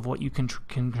control of what you can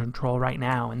control right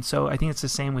now. And so I think it's the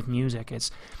same with music.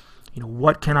 It's,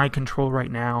 what can I control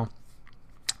right now?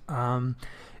 What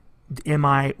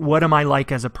am I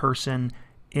like as a person?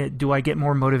 Do I get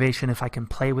more motivation if I can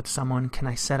play with someone? Can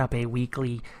I set up a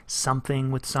weekly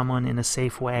something with someone in a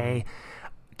safe way?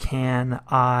 Can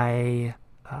I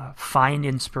find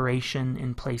inspiration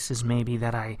in places maybe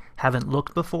that I haven't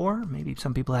looked before? Maybe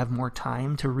some people have more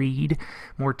time to read,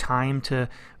 more time to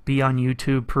be on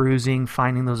YouTube perusing,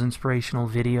 finding those inspirational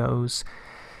videos.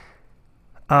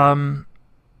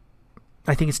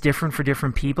 I think it's different for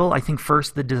different people. I think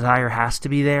first the desire has to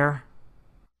be there.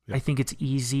 Yeah. I think it's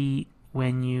easy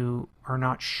when you are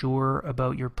not sure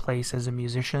about your place as a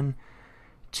musician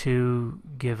to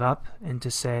give up and to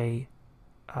say,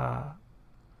 I'm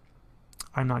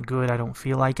not good, I don't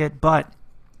feel like it. But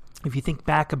if you think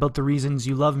back about the reasons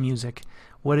you love music,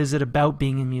 what is it about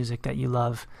being in music that you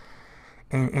love?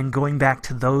 And going back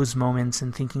to those moments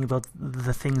and thinking about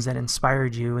the things that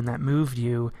inspired you and that moved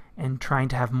you and trying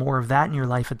to have more of that in your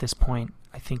life at this point,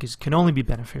 I think can only be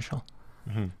beneficial.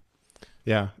 Mm-hmm.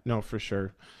 Yeah, no, for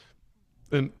sure.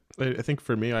 And I think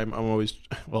for me, I'm always,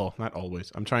 well, not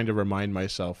always, I'm trying to remind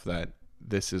myself that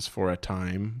this is for a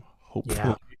time,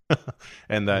 hopefully. Yeah.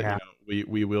 And that,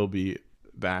 we will be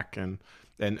back, and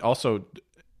also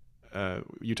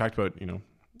you talked about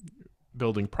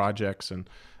building projects, and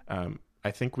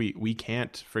I think we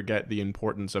can't forget the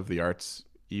importance of the arts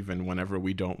even whenever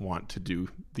we don't want to do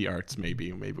the arts.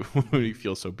 Maybe when we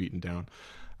feel so beaten down.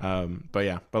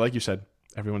 But like you said,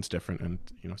 everyone's different, and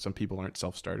some people aren't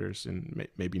self-starters and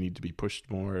maybe need to be pushed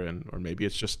more, or maybe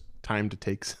it's just time to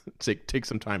take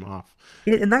some time off.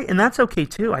 And that's okay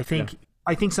too. I think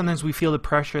sometimes we feel the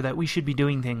pressure that we should be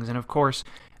doing things, and of course,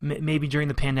 maybe during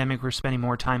the pandemic we're spending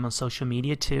more time on social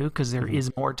media too, because there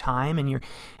is more time,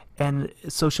 and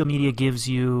social media gives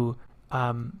you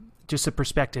just a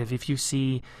perspective. If you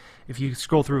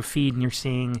scroll through a feed and you're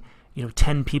seeing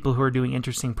 10 people who are doing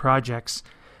interesting projects,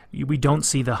 we don't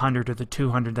see the 100 or the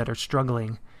 200 that are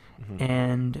struggling.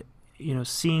 And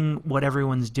seeing what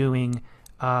everyone's doing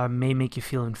may make you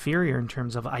feel inferior in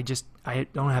terms of I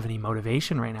don't have any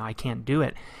motivation right now, I can't do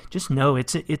it. Just know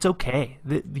it's okay.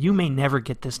 You may never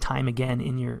get this time again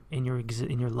in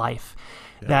your life.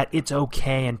 Yeah. That it's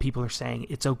okay, and people are saying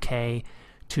it's okay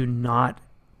to not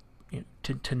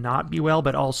to not be well,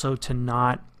 but also to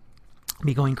not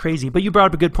be going crazy. But you brought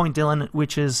up a good point, Dylan,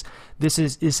 which is this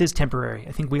is temporary.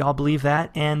 I think we all believe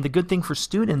that. And the good thing for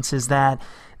students is that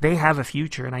they have a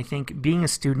future. And I think being a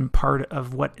student, part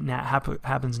of what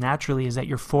happens naturally is that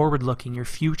you're forward-looking, you're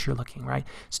future-looking, right?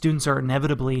 Students are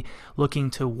inevitably looking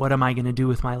to, what am I going to do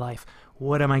with my life?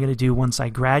 What am I going to do once I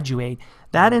graduate?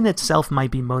 That in itself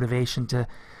might be motivation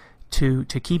to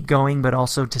keep going, but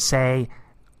also to say,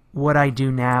 what I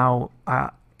do now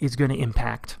is going to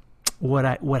impact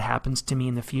what happens to me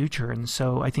in the future. And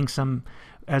so I think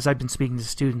as I've been speaking to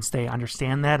students, they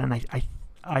understand that, and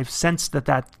I've sensed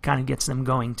that kind of gets them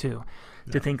going too,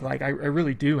 to think like I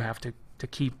really do have to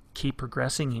keep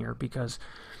progressing here, because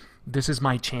this is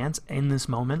my chance in this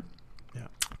moment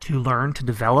to learn, to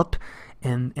develop,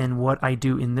 and what I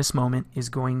do in this moment is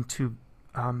going to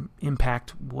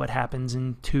impact what happens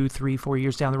in 2, 3, 4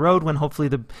 years down the road, when hopefully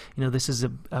this is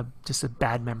just a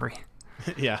bad memory.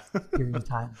 Yeah. Period of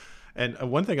time. And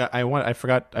one thing I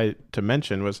forgot to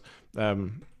mention was,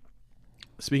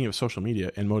 speaking of social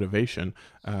media and motivation,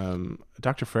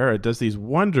 Dr. Ferreira does these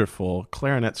wonderful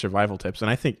clarinet survival tips, and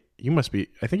I think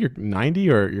you're 90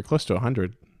 or you're close to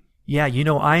 100. Yeah,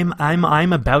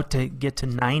 I'm about to get to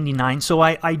 99. So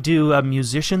I do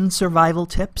musician survival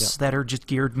tips that are just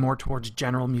geared more towards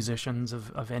general musicians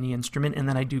of any instrument, and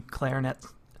then I do clarinet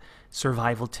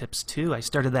survival tips too. I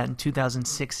started that in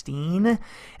 2016,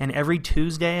 and every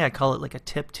Tuesday, I call it like a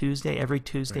tip Tuesday. Every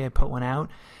Tuesday I put one out,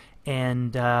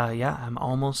 and I'm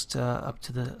almost up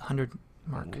to the 100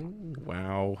 mark.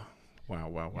 Wow.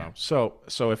 Yeah.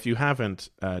 So if you haven't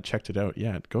checked it out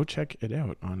yet, go check it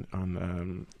out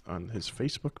on his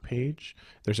Facebook page.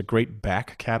 There's a great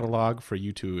back catalog for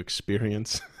you to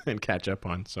experience and catch up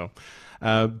on. So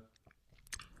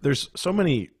there's so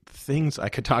many things I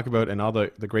could talk about, and all the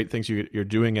great things you're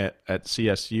doing at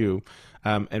CSU.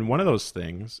 And one of those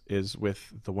things is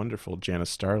with the wonderful Janice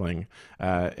Starling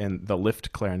and the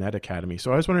Lift Clarinet Academy.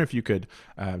 So I was wondering if you could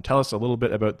tell us a little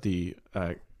bit about the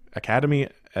academy,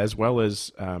 as well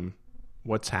as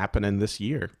what's happening this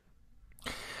year.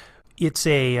 It's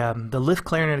the Lift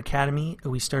Clarinet Academy.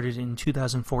 We started in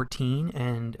 2014,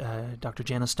 and Dr.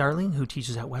 Janice Starling, who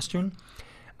teaches at Western,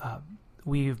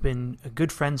 we've been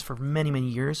good friends for many, many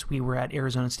years. We were at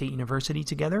Arizona State University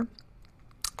together.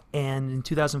 And in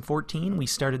 2014, we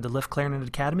started the Lift Clarinet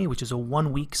Academy, which is a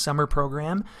 1-week summer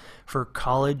program for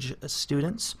college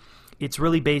students. It's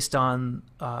really based on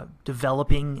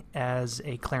developing as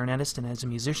a clarinetist and as a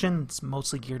musician. It's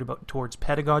mostly geared towards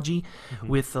pedagogy,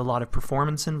 with a lot of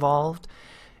performance involved.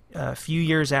 A few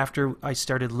years after I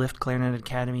started Lift Clarinet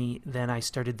Academy, then I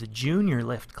started the Junior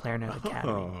Lift Clarinet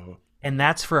Academy. And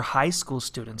that's for high school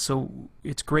students. So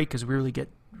it's great because we really get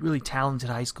really talented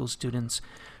high school students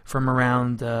from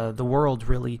around the world,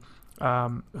 really,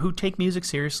 who take music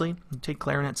seriously, who take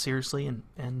clarinet seriously,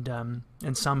 and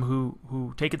some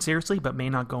who take it seriously but may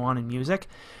not go on in music.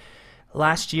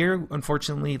 Last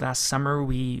summer,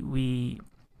 we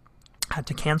had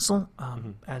to cancel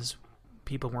as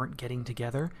people weren't getting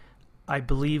together. I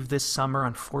believe this summer,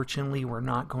 unfortunately, we're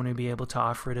not going to be able to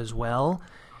offer it as well.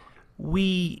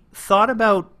 We thought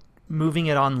about moving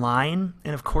it online,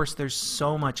 and of course there's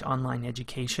so much online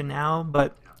education now,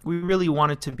 but we really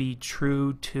wanted to be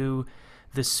true to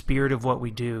the spirit of what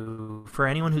we do. For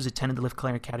anyone who's attended the Lift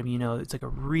Clarinet Academy, it's like a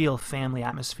real family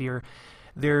atmosphere.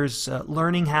 There's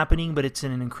learning happening, but it's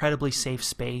in an incredibly safe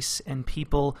space, and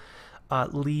people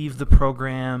leave the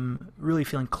program really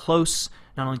feeling close,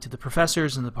 not only to the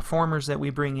professors and the performers that we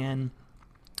bring in,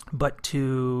 but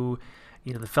to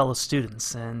the fellow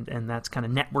students, and that's kind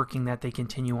of networking that they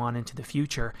continue on into the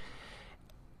future.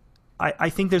 I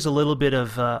think there's a little bit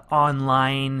of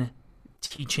online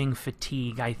teaching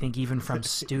fatigue, I think, even from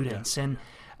students. Yeah. And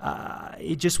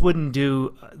it just wouldn't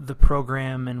do the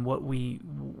program and what we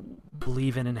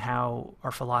believe in and how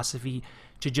our philosophy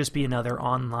to just be another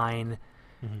online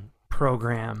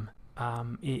program.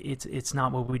 It's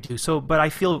not what we do. So, but I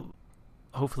feel,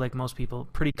 hopefully like most people,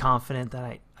 pretty confident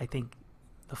that I think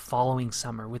the following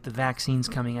summer, with the vaccines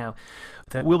coming out,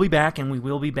 that we'll be back, and we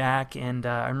will be back. And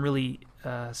I'm really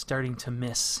starting to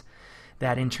miss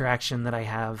that interaction that I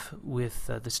have with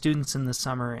the students in the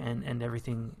summer and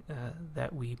everything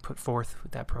that we put forth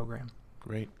with that program.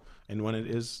 Great. And when it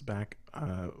is back,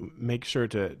 make sure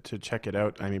to check it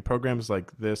out. I mean, programs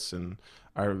like this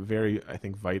are very, I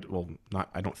think, vital. Well, not,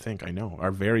 I don't think, I know,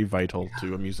 are very vital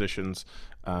to a musician's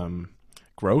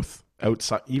growth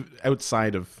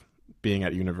outside of being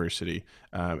at university.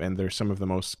 And there's some of the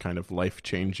most kind of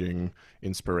life-changing,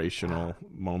 inspirational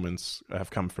moments have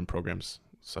come from programs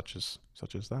such as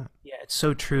that. Yeah, it's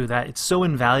so true. That it's so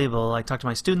invaluable. I talk to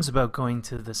my students about going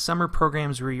to the summer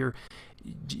programs where you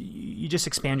just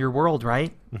expand your world,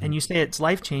 right? And you say it's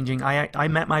life-changing. I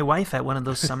met my wife at one of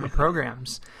those summer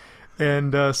programs,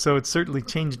 and so it certainly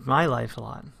changed my life a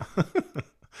lot.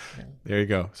 There you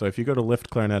go. So if you go to Lift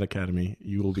Clarinet Academy,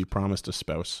 you will be promised a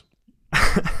spouse.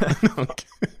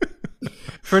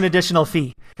 For an additional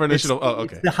fee. Okay. It's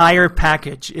the higher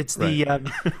package. It's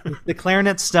the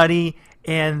clarinet study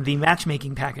and the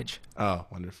matchmaking package. Oh,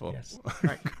 wonderful. Yes.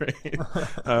 Right. Great.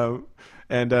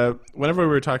 And whenever we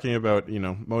were talking about,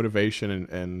 motivation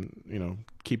and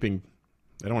keeping,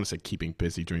 I don't want to say keeping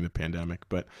busy during the pandemic,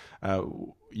 but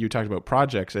you talked about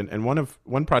projects, and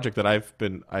one project that I've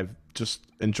just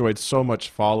enjoyed so much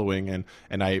following,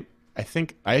 and I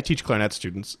think I teach clarinet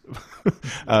students,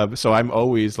 so I'm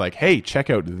always like, hey, check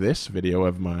out this video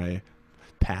of my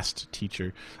past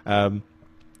teacher.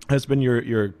 Has been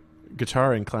your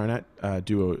guitar and clarinet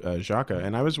duo, Jaka,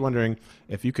 and I was wondering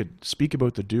if you could speak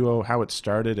about the duo, how it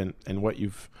started, and what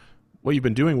you've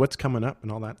been doing, what's coming up,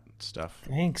 and all that stuff.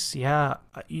 Thanks. Yeah,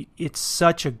 it's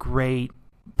such a great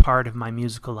part of my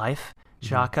musical life,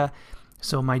 Jaka.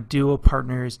 So my duo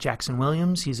partner is Jackson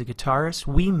Williams. He's a guitarist.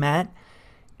 We met.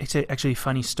 It's actually a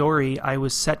funny story. I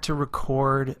was set to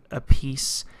record a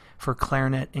piece for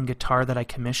clarinet and guitar that I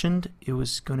commissioned. It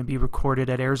was going to be recorded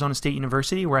at Arizona State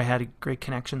University, where I had a great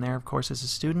connection there, of course, as a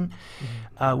student,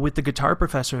 with the guitar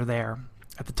professor there.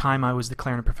 At the time, I was the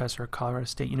clarinet professor at Colorado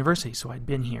State University, so I'd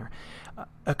been here.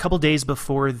 A couple days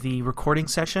before the recording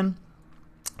session,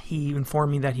 he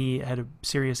informed me that he had a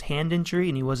serious hand injury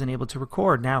and he wasn't able to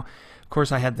record. Now, of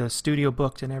course, I had the studio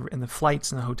booked and the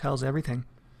flights and the hotels, everything.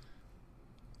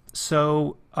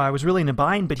 So I was really in a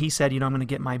bind, but he said, I'm going to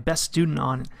get my best student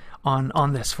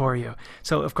on this for you.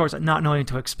 So, of course, not knowing what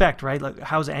to expect, right? Like,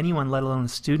 how's anyone, let alone a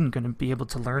student, going to be able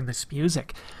to learn this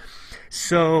music?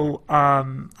 So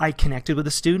I connected with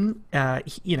a student.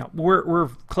 We're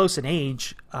close in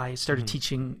age. I started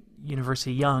teaching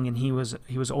university young, and he was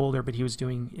older, but he was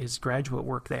doing his graduate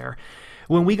work there.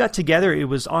 When we got together, it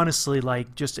was honestly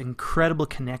like just incredible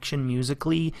connection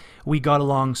musically. We got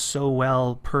along so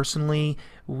well personally.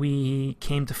 We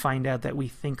came to find out that we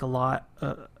think a lot,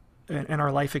 and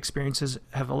our life experiences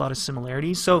have a lot of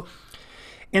similarities. So,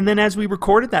 and then as we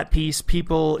recorded that piece,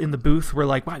 people in the booth were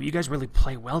like, wow, you guys really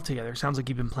play well together. Sounds like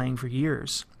you've been playing for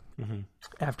years.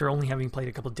 After only having played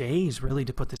a couple of days, really,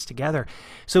 to put this together.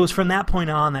 So it was from that point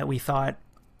on that we thought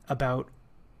about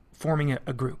forming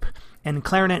a group. And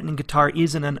clarinet and guitar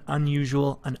isn't an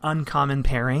uncommon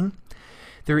pairing.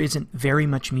 There isn't very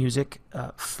much music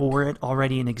for it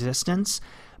already in existence,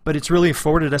 but it's really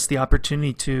afforded us the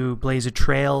opportunity to blaze a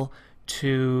trail,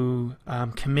 to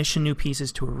commission new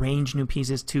pieces, to arrange new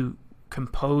pieces, to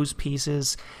compose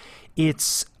pieces.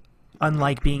 It's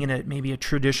unlike being in maybe a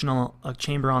traditional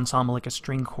chamber ensemble like a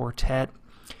string quartet.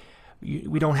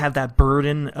 We don't have that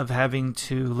burden of having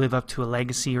to live up to a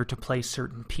legacy or to play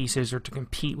certain pieces or to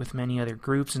compete with many other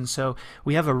groups. And so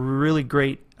we have a really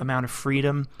great amount of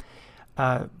freedom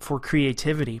for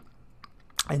creativity.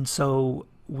 And so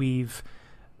you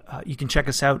can check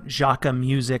us out,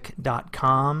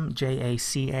 jakamusic.com,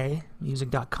 J-A-C-A,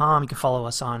 music.com. You can follow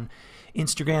us on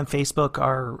Instagram, Facebook.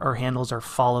 Our handles are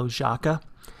Follow Jaka.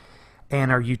 And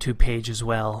our YouTube page as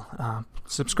well.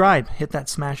 Subscribe, hit that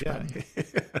smash button.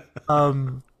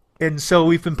 And so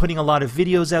we've been putting a lot of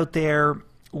videos out there.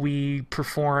 We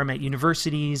perform at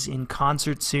universities in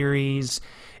concert series.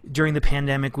 During the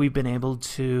pandemic, we've been able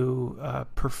to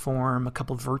perform a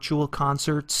couple virtual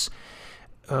concerts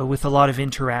with a lot of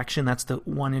interaction. That's the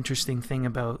one interesting thing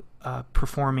about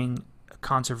performing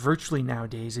concert virtually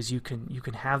nowadays is you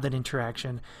can have that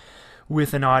interaction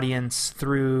with an audience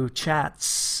through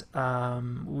chats.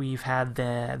 We've had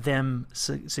them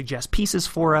suggest pieces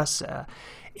for us,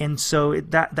 and so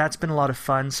that's been a lot of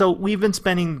fun. So we've been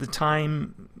spending the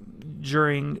time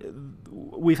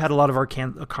we've had a lot of our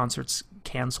concerts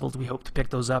canceled. We hope to pick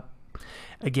those up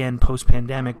again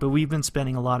post-pandemic, but we've been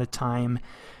spending a lot of time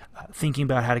thinking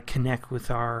about how to connect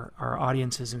with our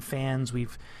audiences and fans.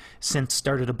 We've since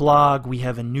started a blog. We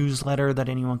have a newsletter that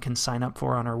anyone can sign up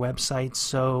for on our website.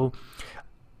 So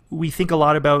we think a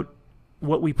lot about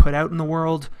what we put out in the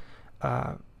world,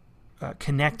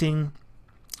 connecting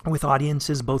with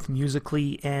audiences both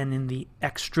musically and in the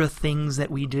extra things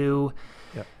that we do.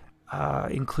 Yep.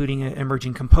 Including an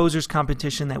emerging composers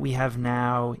competition that we have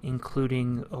now,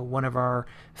 including one of our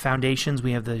foundations.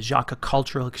 We have the Jaka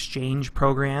Cultural Exchange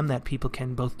program that people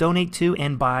can both donate to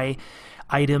and buy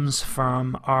items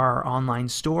from our online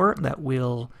store that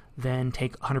will then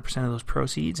take 100% of those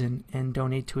proceeds and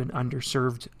donate to an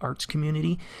underserved arts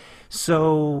community.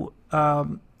 So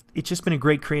it's just been a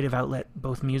great creative outlet,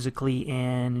 both musically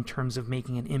and in terms of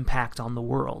making an impact on the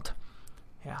world.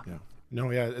 Yeah. No,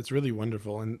 yeah, it's really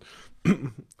wonderful. And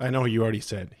I know you already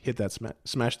said hit that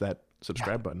smash that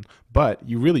subscribe button, but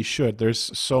you really should.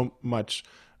 There's so much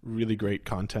really great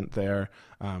content there.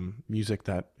 Music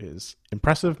that is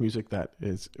impressive, music that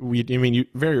is you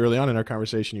very early on in our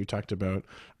conversation you talked about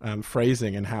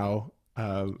phrasing and how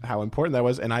important that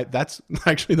was, and that's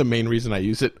actually the main reason I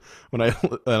use it when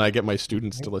I get my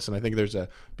students to listen. I think there's a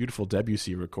beautiful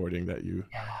Debussy recording that you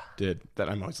did that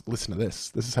I'm always listen to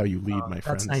this is how you lead my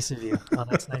friends. That's nice of you.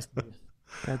 That's nice of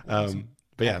you.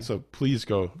 But yeah, so please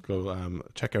go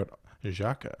check out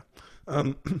Jaka.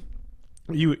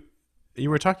 You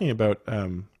were talking about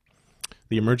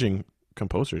the emerging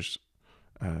composers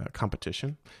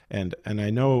competition, and I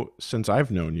know since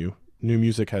I've known you, new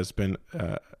music has been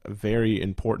very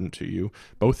important to you,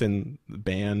 both in the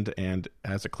band and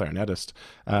as a clarinetist.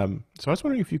 So I was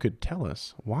wondering if you could tell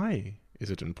us, why is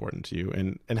it important to you,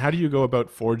 and how do you go about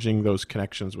forging those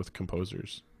connections with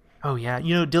composers? Oh, yeah.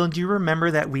 Dylan, do you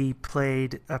remember that we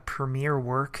played a premiere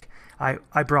work?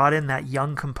 I brought in that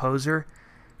young composer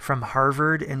from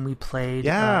Harvard, and we played...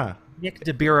 Yeah. Nick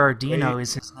DeBerardino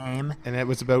is his name. And it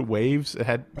was about waves. It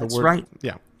had the That's word... right.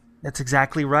 Yeah. That's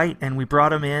exactly right. And we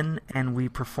brought him in, and we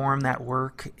performed that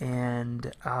work,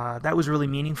 and that was really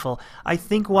meaningful. I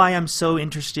think why I'm so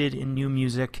interested in new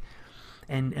music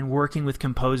and working with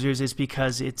composers is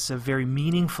because it's very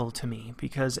meaningful to me,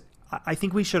 because I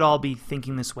think we should all be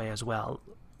thinking this way as well.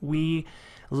 We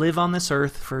live on this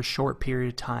earth for a short period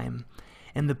of time,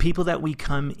 and the people that we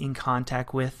come in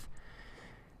contact with,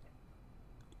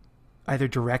 either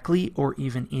directly or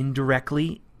even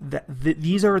indirectly,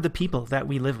 these are the people that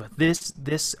we live with.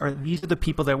 These are the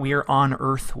people that we are on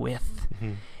earth with.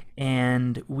 Mm-hmm.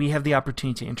 And we have the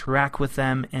opportunity to interact with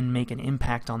them and make an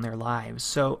impact on their lives.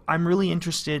 So I'm really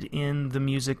interested in the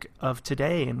music of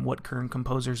today and what current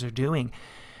composers are doing.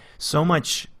 So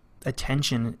much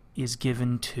attention is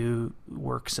given to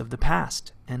works of the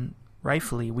past, and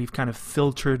rightfully we've kind of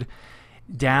filtered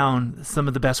down some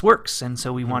of the best works, and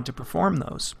so we want to perform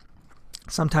those,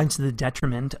 sometimes to the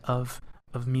detriment of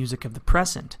music of the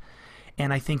present.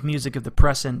 And I think music of the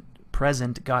present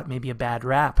got maybe a bad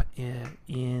rap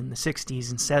in the 60s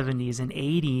and 70s and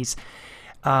 80s.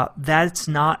 That's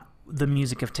not the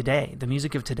music of today. The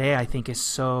music of today, I think, is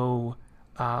so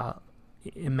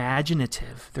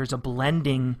imaginative. There's a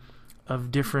blending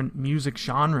of different music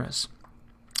genres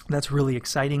that's really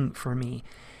exciting for me.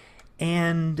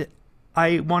 And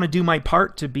I want to do my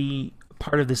part to be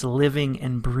part of this living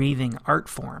and breathing art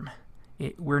form.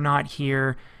 We're not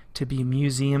here to be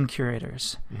museum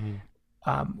curators. Mm-hmm.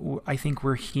 I think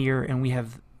we're here, and we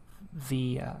have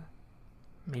the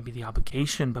maybe the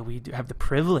obligation, but we do have the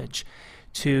privilege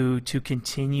to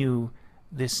continue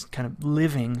this kind of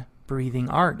living, breathing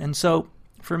art. And so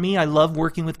for me, I love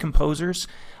working with composers.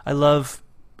 I love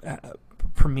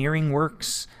premiering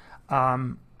works.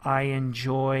 I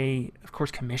enjoy, of course,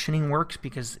 commissioning works,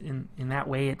 because in that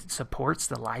way it supports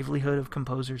the livelihood of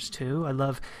composers too. I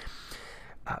love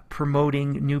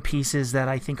promoting new pieces that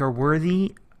I think are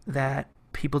worthy, that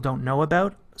people don't know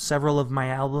about. Several of my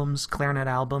albums, clarinet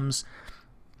albums,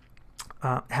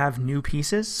 have new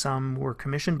pieces. Some were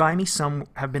commissioned by me. Some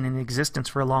have been in existence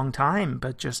for a long time,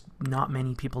 but just not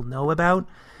many people know about.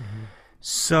 Mm-hmm.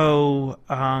 So,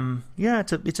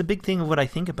 it's a big thing of what I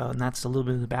think about, and that's a little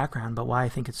bit of the background about why I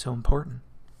think it's so important.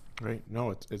 Right.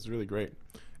 No, it's really great.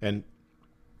 And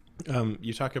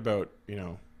you talk about,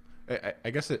 I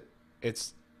guess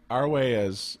it's our way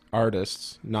as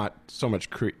artists, not so much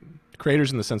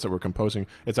creators in the sense that we're composing,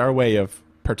 it's our way of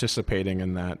participating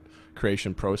in that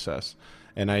creation process.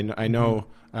 And I know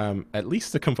at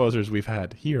least the composers we've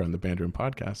had here on the Band Room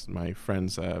podcast, my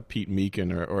friends Pete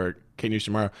Meekin or Kate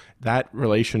Newsomaro, that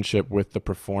relationship with the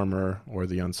performer or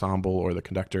the ensemble or the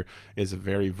conductor is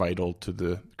very vital to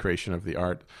the creation of the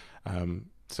art.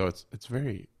 So it's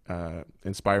very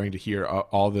inspiring to hear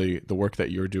all the work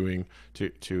that you're doing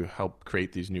to help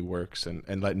create these new works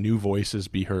and let new voices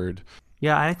be heard.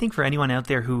 Yeah, I think for anyone out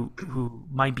there who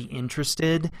might be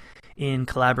interested in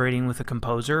collaborating with a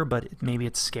composer, but maybe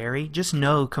it's scary, just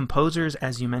know composers,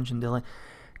 as you mentioned, Dylan,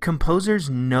 composers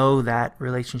know that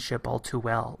relationship all too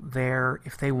well.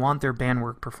 If they want their band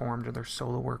work performed or their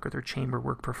solo work or their chamber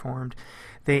work performed,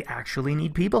 they actually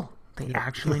need people. They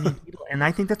actually need people. And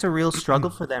I think that's a real struggle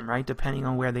for them, right? Depending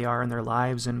on where they are in their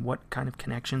lives and what kind of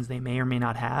connections they may or may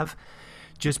not have.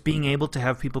 Just being able to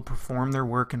have people perform their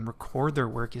work and record their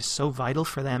work is so vital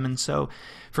for them. And so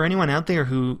for anyone out there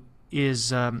who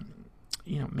is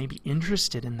maybe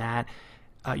interested in that,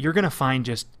 you're going to find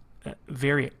just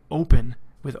very open,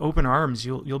 with open arms,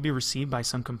 you'll be received by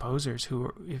some composers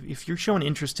who, if you're showing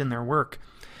interest in their work,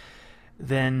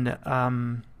 then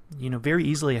very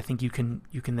easily I think you can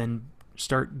then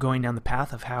start going down the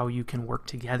path of how you can work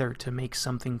together to make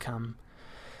something come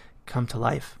to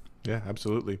life. Yeah,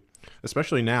 absolutely.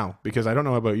 Especially now, because I don't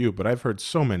know about you, but I've heard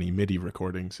so many MIDI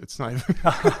recordings. It's not even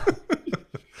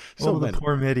the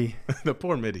poor MIDI. The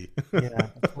poor MIDI. Yeah,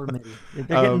 the poor MIDI. They're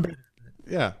getting better.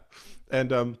 Yeah,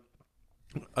 and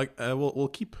we'll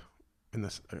keep in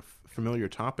this familiar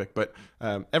topic, but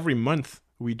every month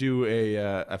we do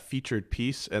a featured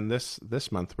piece, and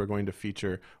this month we're going to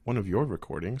feature one of your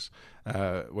recordings,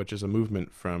 which is a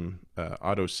movement from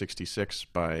Auto 66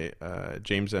 by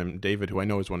James M. David, who I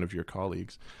know is one of your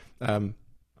colleagues. What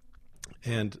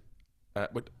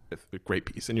a great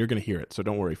piece, and you're going to hear it, so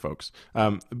don't worry, folks.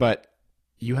 But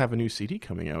you have a new CD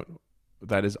coming out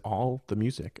that is all the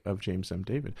music of James M.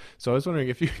 David. So I was wondering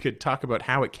if you could talk about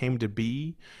how it came to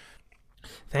be.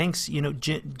 Thanks.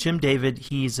 Jim David,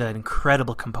 he's an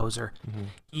incredible composer. Mm-hmm.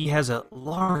 He has a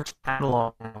large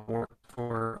catalog of work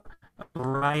for a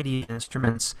variety of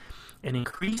instruments, and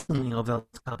increasingly over the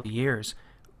last couple of years,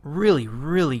 really,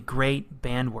 really great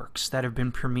band works that have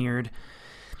been premiered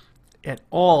at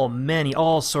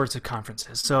all sorts of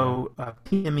conferences. So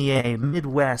PMEA,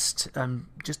 Midwest,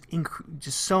 just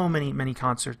so many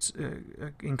concerts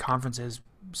in conferences.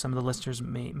 Some of the listeners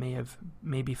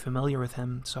may be familiar with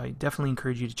him, so I definitely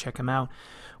encourage you to check him out.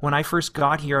 When I first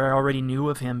got here, I already knew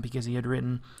of him because he had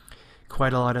written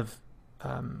quite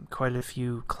a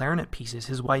few clarinet pieces.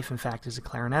 His wife, in fact, is a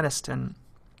clarinetist, and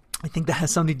I think that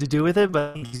has something to do with it,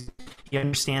 but he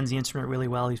understands the instrument really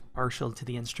well. He's partial to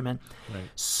the instrument. Right.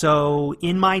 So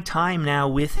in my time now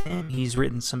with him, he's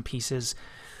written some pieces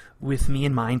with me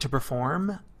in mind to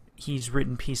perform. He's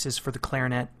written pieces for the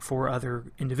clarinet for other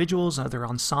individuals, other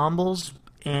ensembles,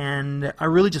 and I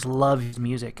really just love his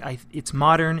music. It's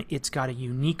modern, it's got a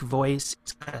unique voice,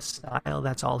 it's got a style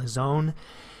that's all his own,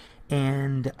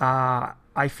 and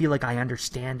I feel like I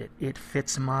understand it. It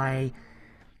fits my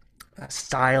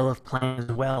style of playing as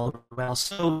well.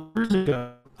 So years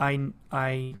ago,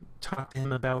 I talked to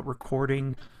him about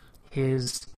recording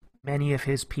many of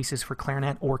his pieces for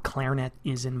clarinet, or clarinet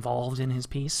is involved in his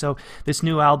piece. So this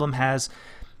new album has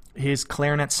his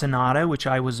clarinet sonata, which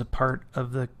I was a part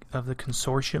of the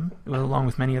consortium, along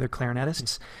with many other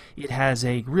clarinetists. It has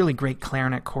a really great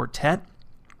clarinet quartet,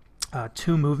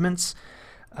 2 movements,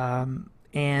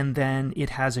 and then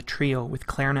it has a trio with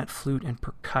clarinet, flute, and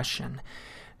percussion.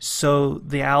 So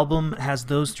the album has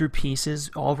those 3 pieces,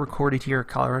 all recorded here at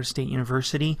Colorado State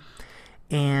University,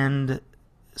 and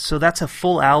so that's a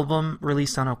full album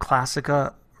released on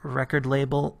Oclassica record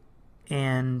label,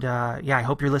 and I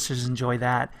hope your listeners enjoy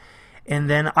that. And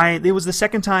then it was the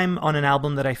second time on an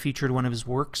album that I featured one of his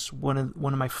works. One of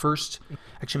my first,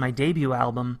 actually my debut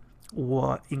album,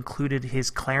 included his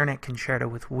clarinet concerto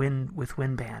with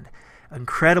wind band,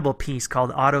 incredible piece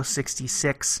called Auto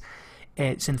 66.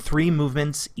 It's in 3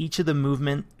 movements. Each of the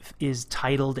movement is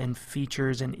titled and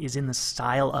features and is in the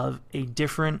style of a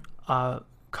different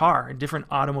car, a different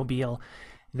automobile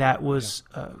that was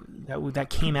that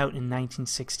came out in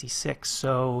 1966.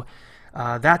 So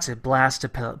that's a blast to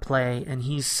play, and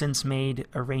he's since made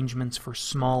arrangements for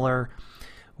smaller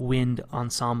wind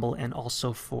ensemble and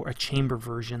also for a chamber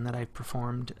version that I've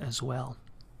performed as well.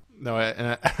 No,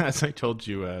 as I told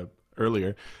you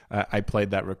earlier, I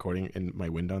played that recording in my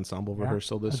wind ensemble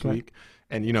rehearsal this week,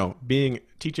 And being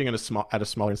teaching at a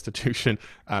smaller institution,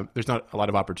 there's not a lot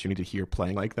of opportunity to hear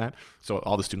playing like that. So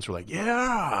all the students were like,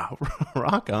 "Yeah,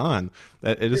 rock on!"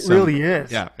 That it is. It really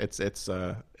is. Yeah, it's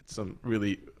some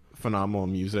really phenomenal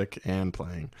music and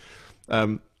playing.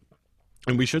 And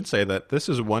we should say that this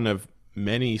is one of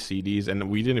many CDs, and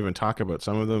we didn't even talk about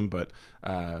some of them, but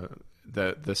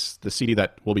the CD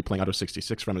that we'll be playing out of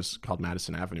 66 from is called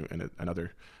Madison Avenue, and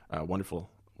another wonderful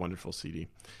CD,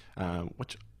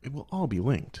 which it will all be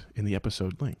linked in the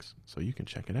episode links, so you can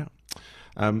check it out.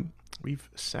 We've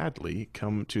sadly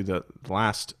come to the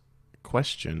last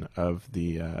question of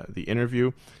the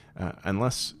interview.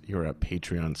 Unless you're a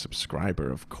Patreon subscriber,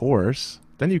 of course,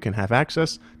 then you can have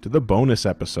access to the bonus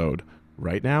episode.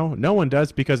 Right now, no one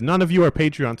does, because none of you are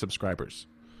Patreon subscribers.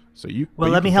 So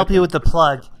let me help you with the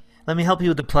plug. Let me help you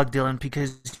with the plug, Dylan,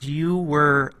 because you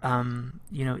were,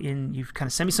 you've kind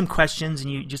of sent me some questions,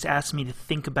 and you just asked me to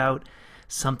think about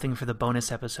something for the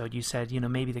bonus episode. You said,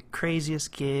 maybe the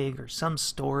craziest gig or some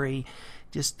story,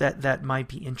 just that might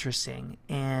be interesting.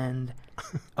 And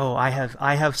I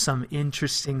have some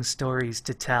interesting stories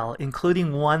to tell,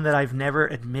 including one that I've never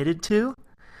admitted to.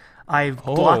 I've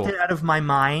blocked it out of my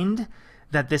mind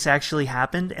that this actually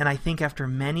happened, and I think after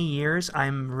many years,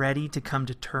 I'm ready to come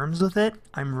to terms with it.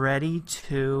 I'm ready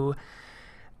to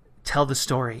tell the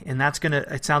story, and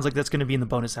it sounds like that's gonna be in the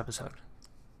bonus episode.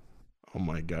 Oh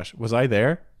my gosh, was I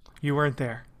there? You weren't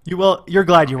there. You're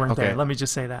glad you weren't there. Let me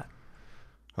just say that.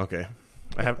 Okay.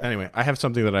 I have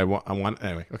something that I want.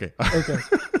 Anyway, okay.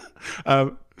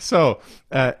 Okay. So,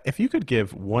 if you could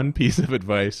give one piece of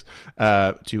advice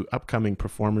to upcoming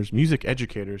performers, music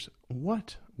educators,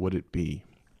 what would it be?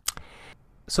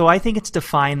 So I think it's to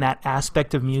find that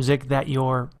aspect of music that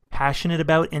you're passionate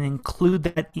about and include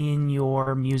that in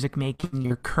your music making,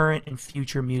 your current and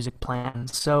future music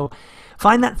plans. So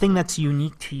find that thing that's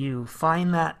unique to you.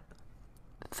 Find that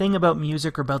thing about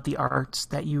music or about the arts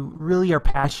that you really are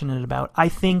passionate about. I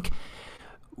think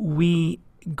we,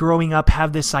 growing up,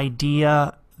 have this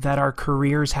idea that our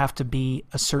careers have to be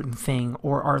a certain thing,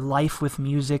 or our life with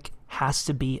music has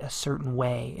to be a certain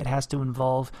way. It has to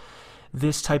involve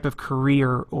this type of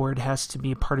career, or it has to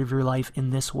be a part of your life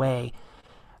in this way.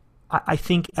 I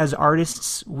think as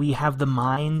artists, we have the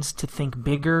minds to think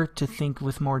bigger, to think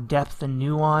with more depth and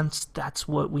nuance. That's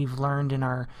what we've learned in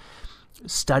our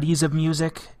studies of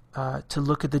music, to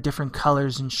look at the different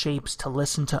colors and shapes, to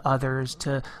listen to others,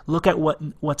 to look at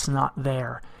what's not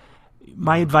there.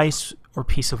 My advice or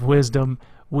piece of wisdom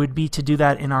would be to do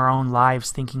that in our own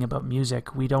lives, thinking about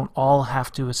music. We don't all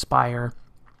have to aspire,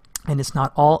 and it's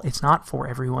not for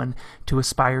everyone to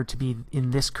aspire to be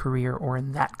in this career or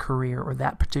in that career or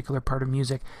that particular part of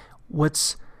music.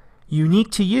 What's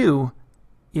unique to you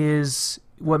is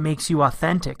what makes you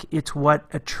authentic. It's what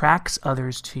attracts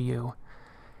others to you.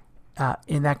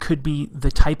 And that could be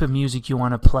the type of music you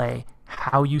want to play,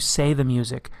 how you say the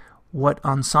music, what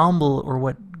ensemble or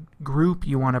what group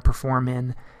you want to perform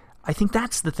in. I think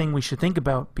that's the thing we should think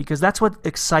about, because that's what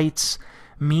excites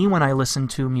me when I listen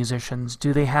to musicians.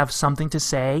 Do they have something to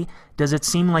say? Does it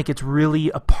seem like it's really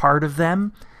a part of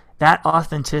them? That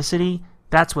authenticity,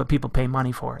 that's what people pay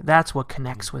money for. That's what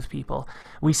connects with people.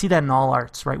 We see that in all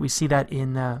arts, right? We see that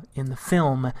in the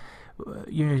film.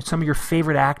 Some of your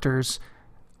favorite actors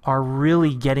are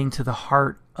really getting to the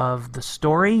heart of the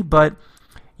story, but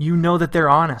you know that they're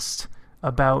honest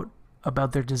about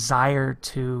their desire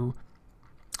to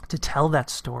tell that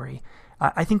story.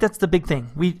 I think that's the big thing.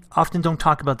 We often don't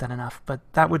talk about that enough, but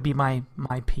that would be my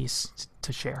piece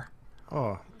to share.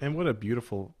 Oh, and what a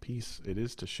beautiful piece it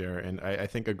is to share. And I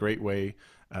think a great way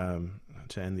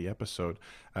to end the episode.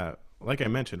 Like I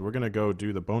mentioned, we're going to go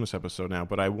do the bonus episode now,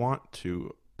 but I want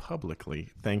to publicly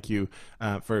thank you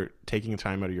for taking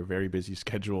time out of your very busy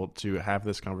schedule to have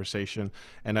this conversation.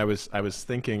 And I was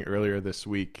thinking earlier this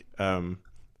week, I'm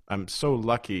so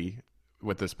lucky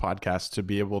with this podcast to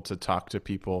be able to talk to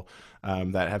people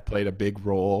that have played a big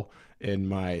role in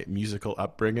my musical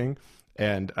upbringing.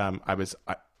 And I was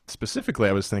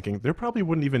thinking there probably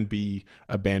wouldn't even be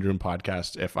a Band Room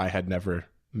podcast if I had never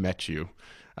met you,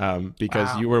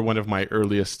 because Wow. you were one of my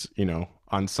earliest,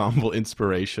 ensemble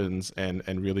inspirations, and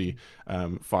really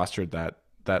fostered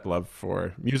that love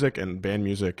for music and band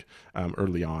music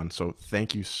early on. So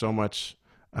thank you so much,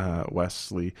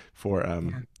 Wesley, for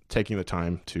taking the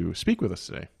time to speak with us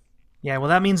today. Yeah, well,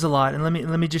 that means a lot. And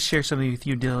let me just share something with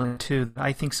you, Dylan, too.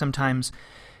 I think sometimes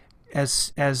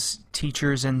as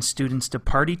teachers and students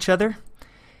depart each other,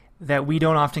 that we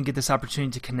don't often get this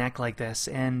opportunity to connect like this.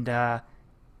 And I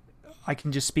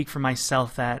can just speak for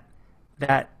myself that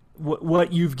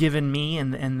what you've given me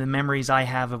and the memories I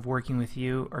have of working with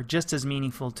you are just as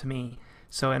meaningful to me.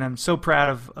 So, and I'm so proud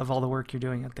of all the work you're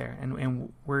doing out there,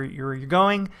 and where you're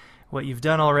going, what you've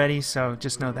done already. So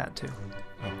just know that too.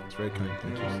 Oh, it's very kind.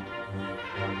 Thank you.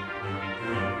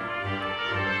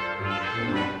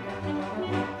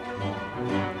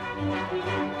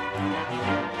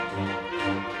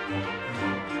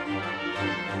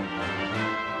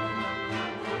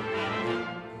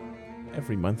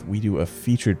 Every month we do a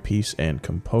featured piece and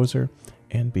composer,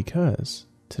 and because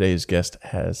today's guest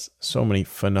has so many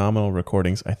phenomenal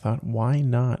recordings, I thought, why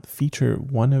not feature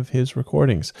one of his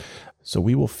recordings? So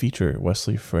we will feature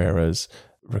Wesley Ferreira's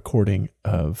recording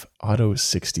of Auto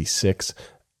 66,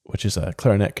 which is a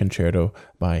clarinet concerto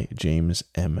by James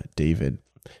M. David.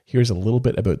 Here's a little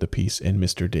bit about the piece in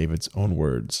Mr. David's own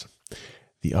words.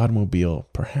 The automobile,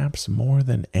 perhaps more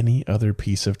than any other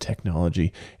piece of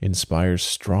technology, inspires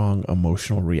strong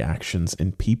emotional reactions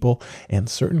in people, and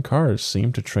certain cars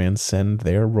seem to transcend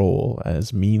their role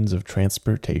as means of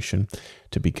transportation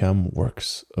to become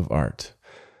works of art.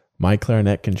 My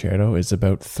Clarinet Concerto is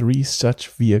about 3 such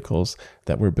vehicles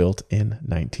that were built in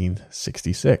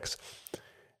 1966.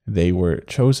 They were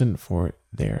chosen for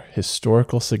their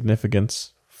historical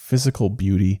significance, physical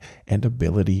beauty, and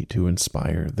ability to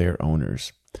inspire their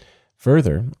owners.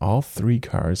 Further, all 3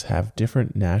 cars have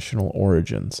different national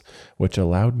origins, which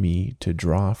allowed me to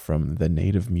draw from the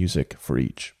native music for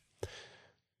each.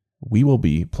 We will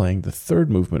be playing the 3rd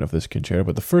movement of this concerto,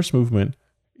 but the first movement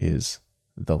is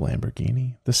the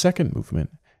Lamborghini. The second movement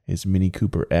is Mini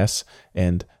Cooper S,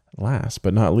 and last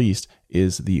but not least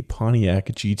is the Pontiac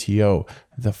GTO,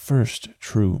 the first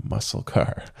true muscle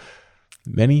car.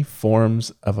 Many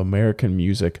forms of American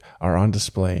music are on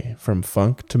display, from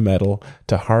funk to metal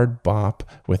to hard bop,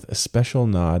 with a special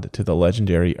nod to the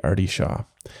legendary Artie Shaw.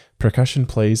 Percussion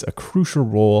plays a crucial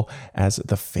role as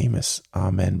the famous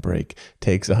Amen break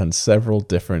takes on several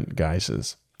different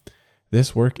guises.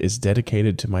 This work is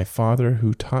dedicated to my father,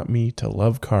 who taught me to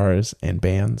love cars and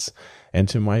bands, and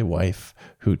to my wife,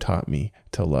 who taught me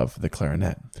to love the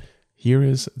clarinet. Here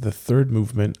is the 3rd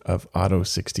movement of Auto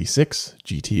 66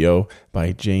 GTO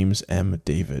by James M.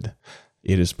 David.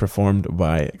 It is performed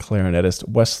by clarinetist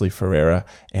Wesley Ferreira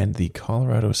and the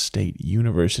Colorado State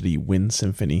University Wind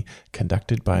Symphony,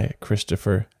 conducted by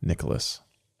Christopher Nicholas.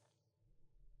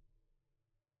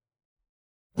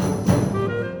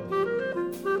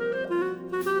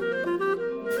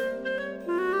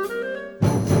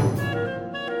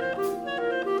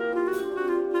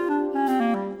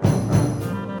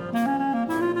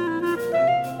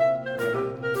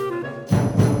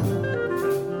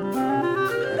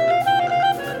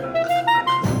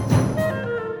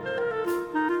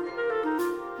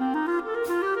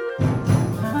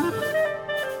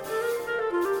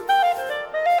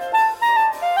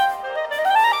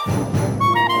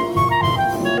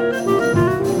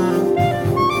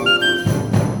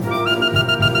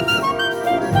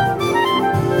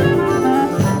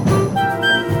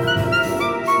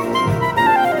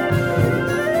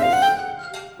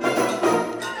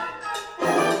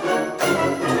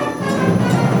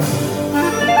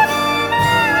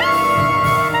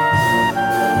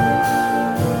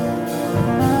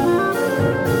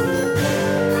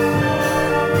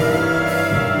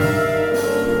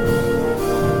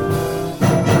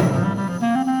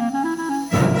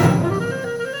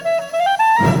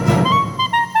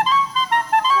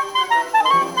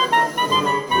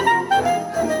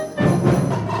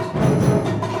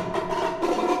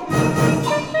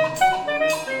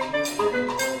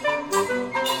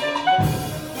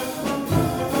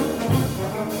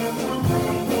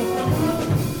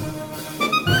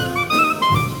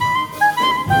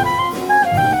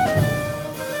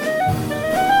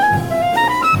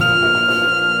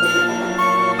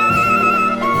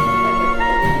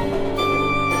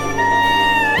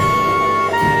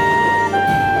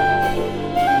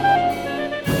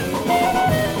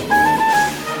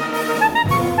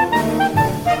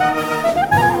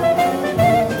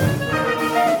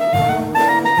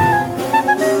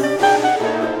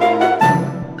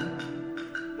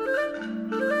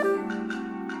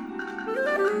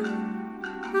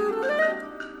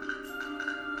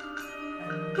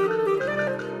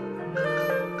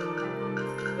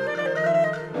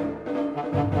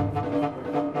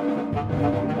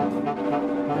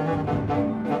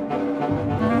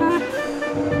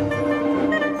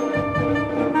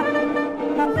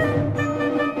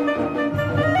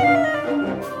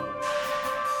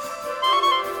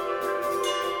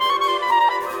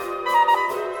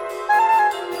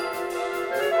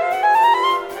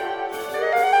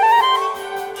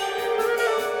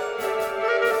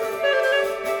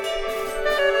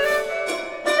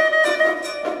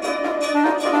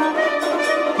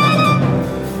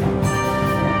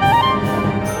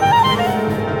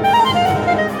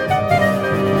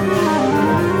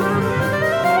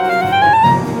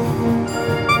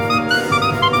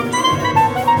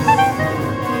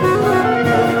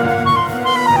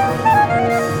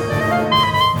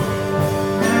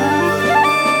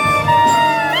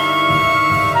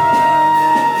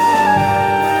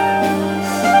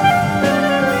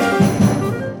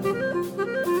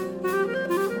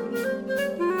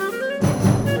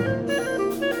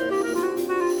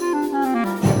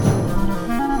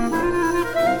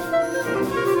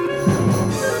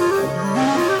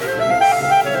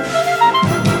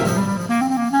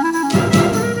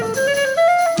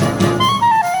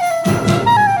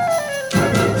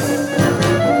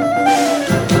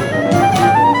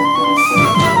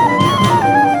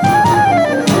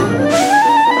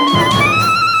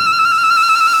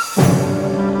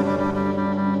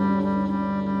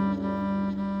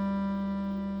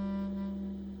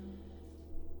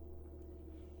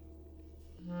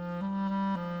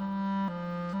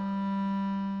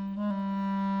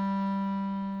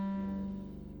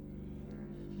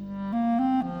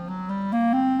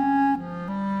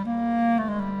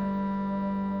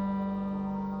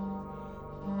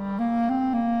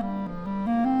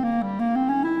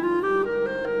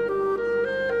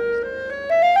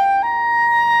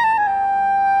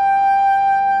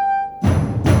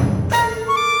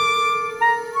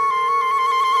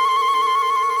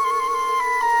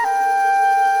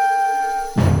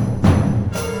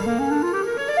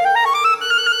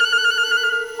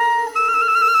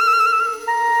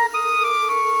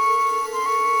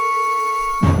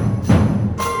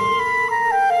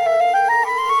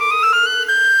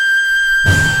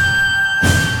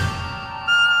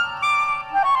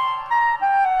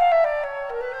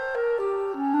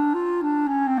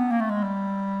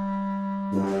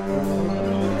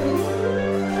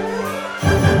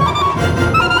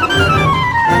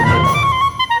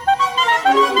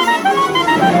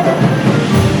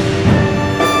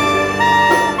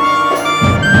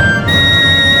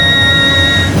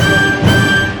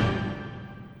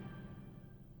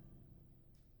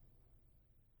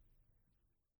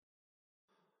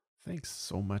 Thanks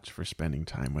so much for spending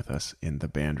time with us in the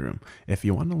band room. If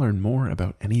you want to learn more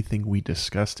about anything we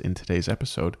discussed in today's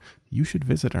episode, you should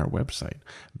visit our website,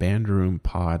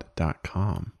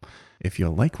 bandroompod.com. If you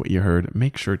like what you heard,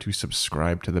 make sure to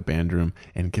subscribe to the Band Room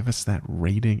and give us that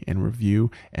rating and review,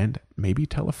 and maybe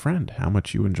tell a friend how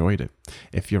much you enjoyed it.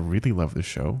 If you really love the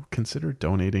show, consider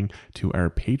donating to our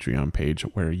Patreon page,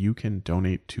 where you can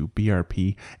donate to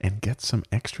BRP and get some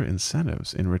extra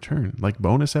incentives in return, like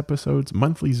bonus episodes,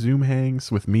 monthly Zoom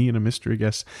hangs with me and a mystery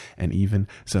guest, and even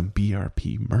some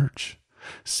BRP merch.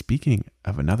 Speaking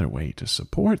of another way to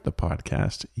support the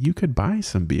podcast, you could buy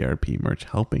some BRP merch,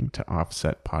 helping to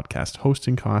offset podcast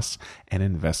hosting costs and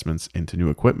investments into new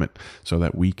equipment so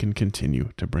that we can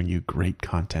continue to bring you great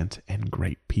content and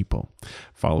great people.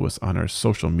 Follow us on our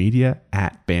social media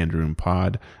at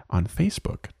BandroomPod on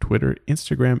Facebook, Twitter,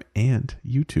 Instagram, and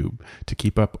YouTube to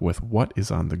keep up with what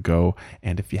is on the go.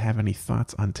 And if you have any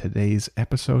thoughts on today's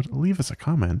episode, leave us a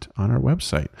comment on our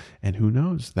website. And who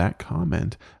knows, that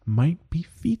comment might be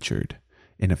featured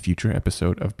in a future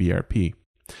episode of BRP.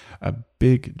 A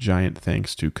big giant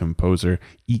thanks to composer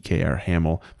E.K.R.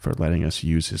 Hamill for letting us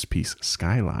use his piece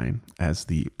Skyline as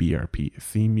the BRP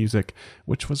theme music,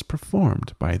 which was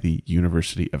performed by the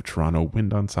University of Toronto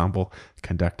Wind Ensemble,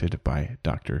 conducted by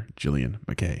Dr. Gillian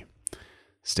McKay.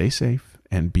 Stay safe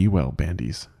and be well,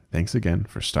 bandies. Thanks again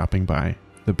for stopping by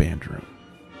the Band Room.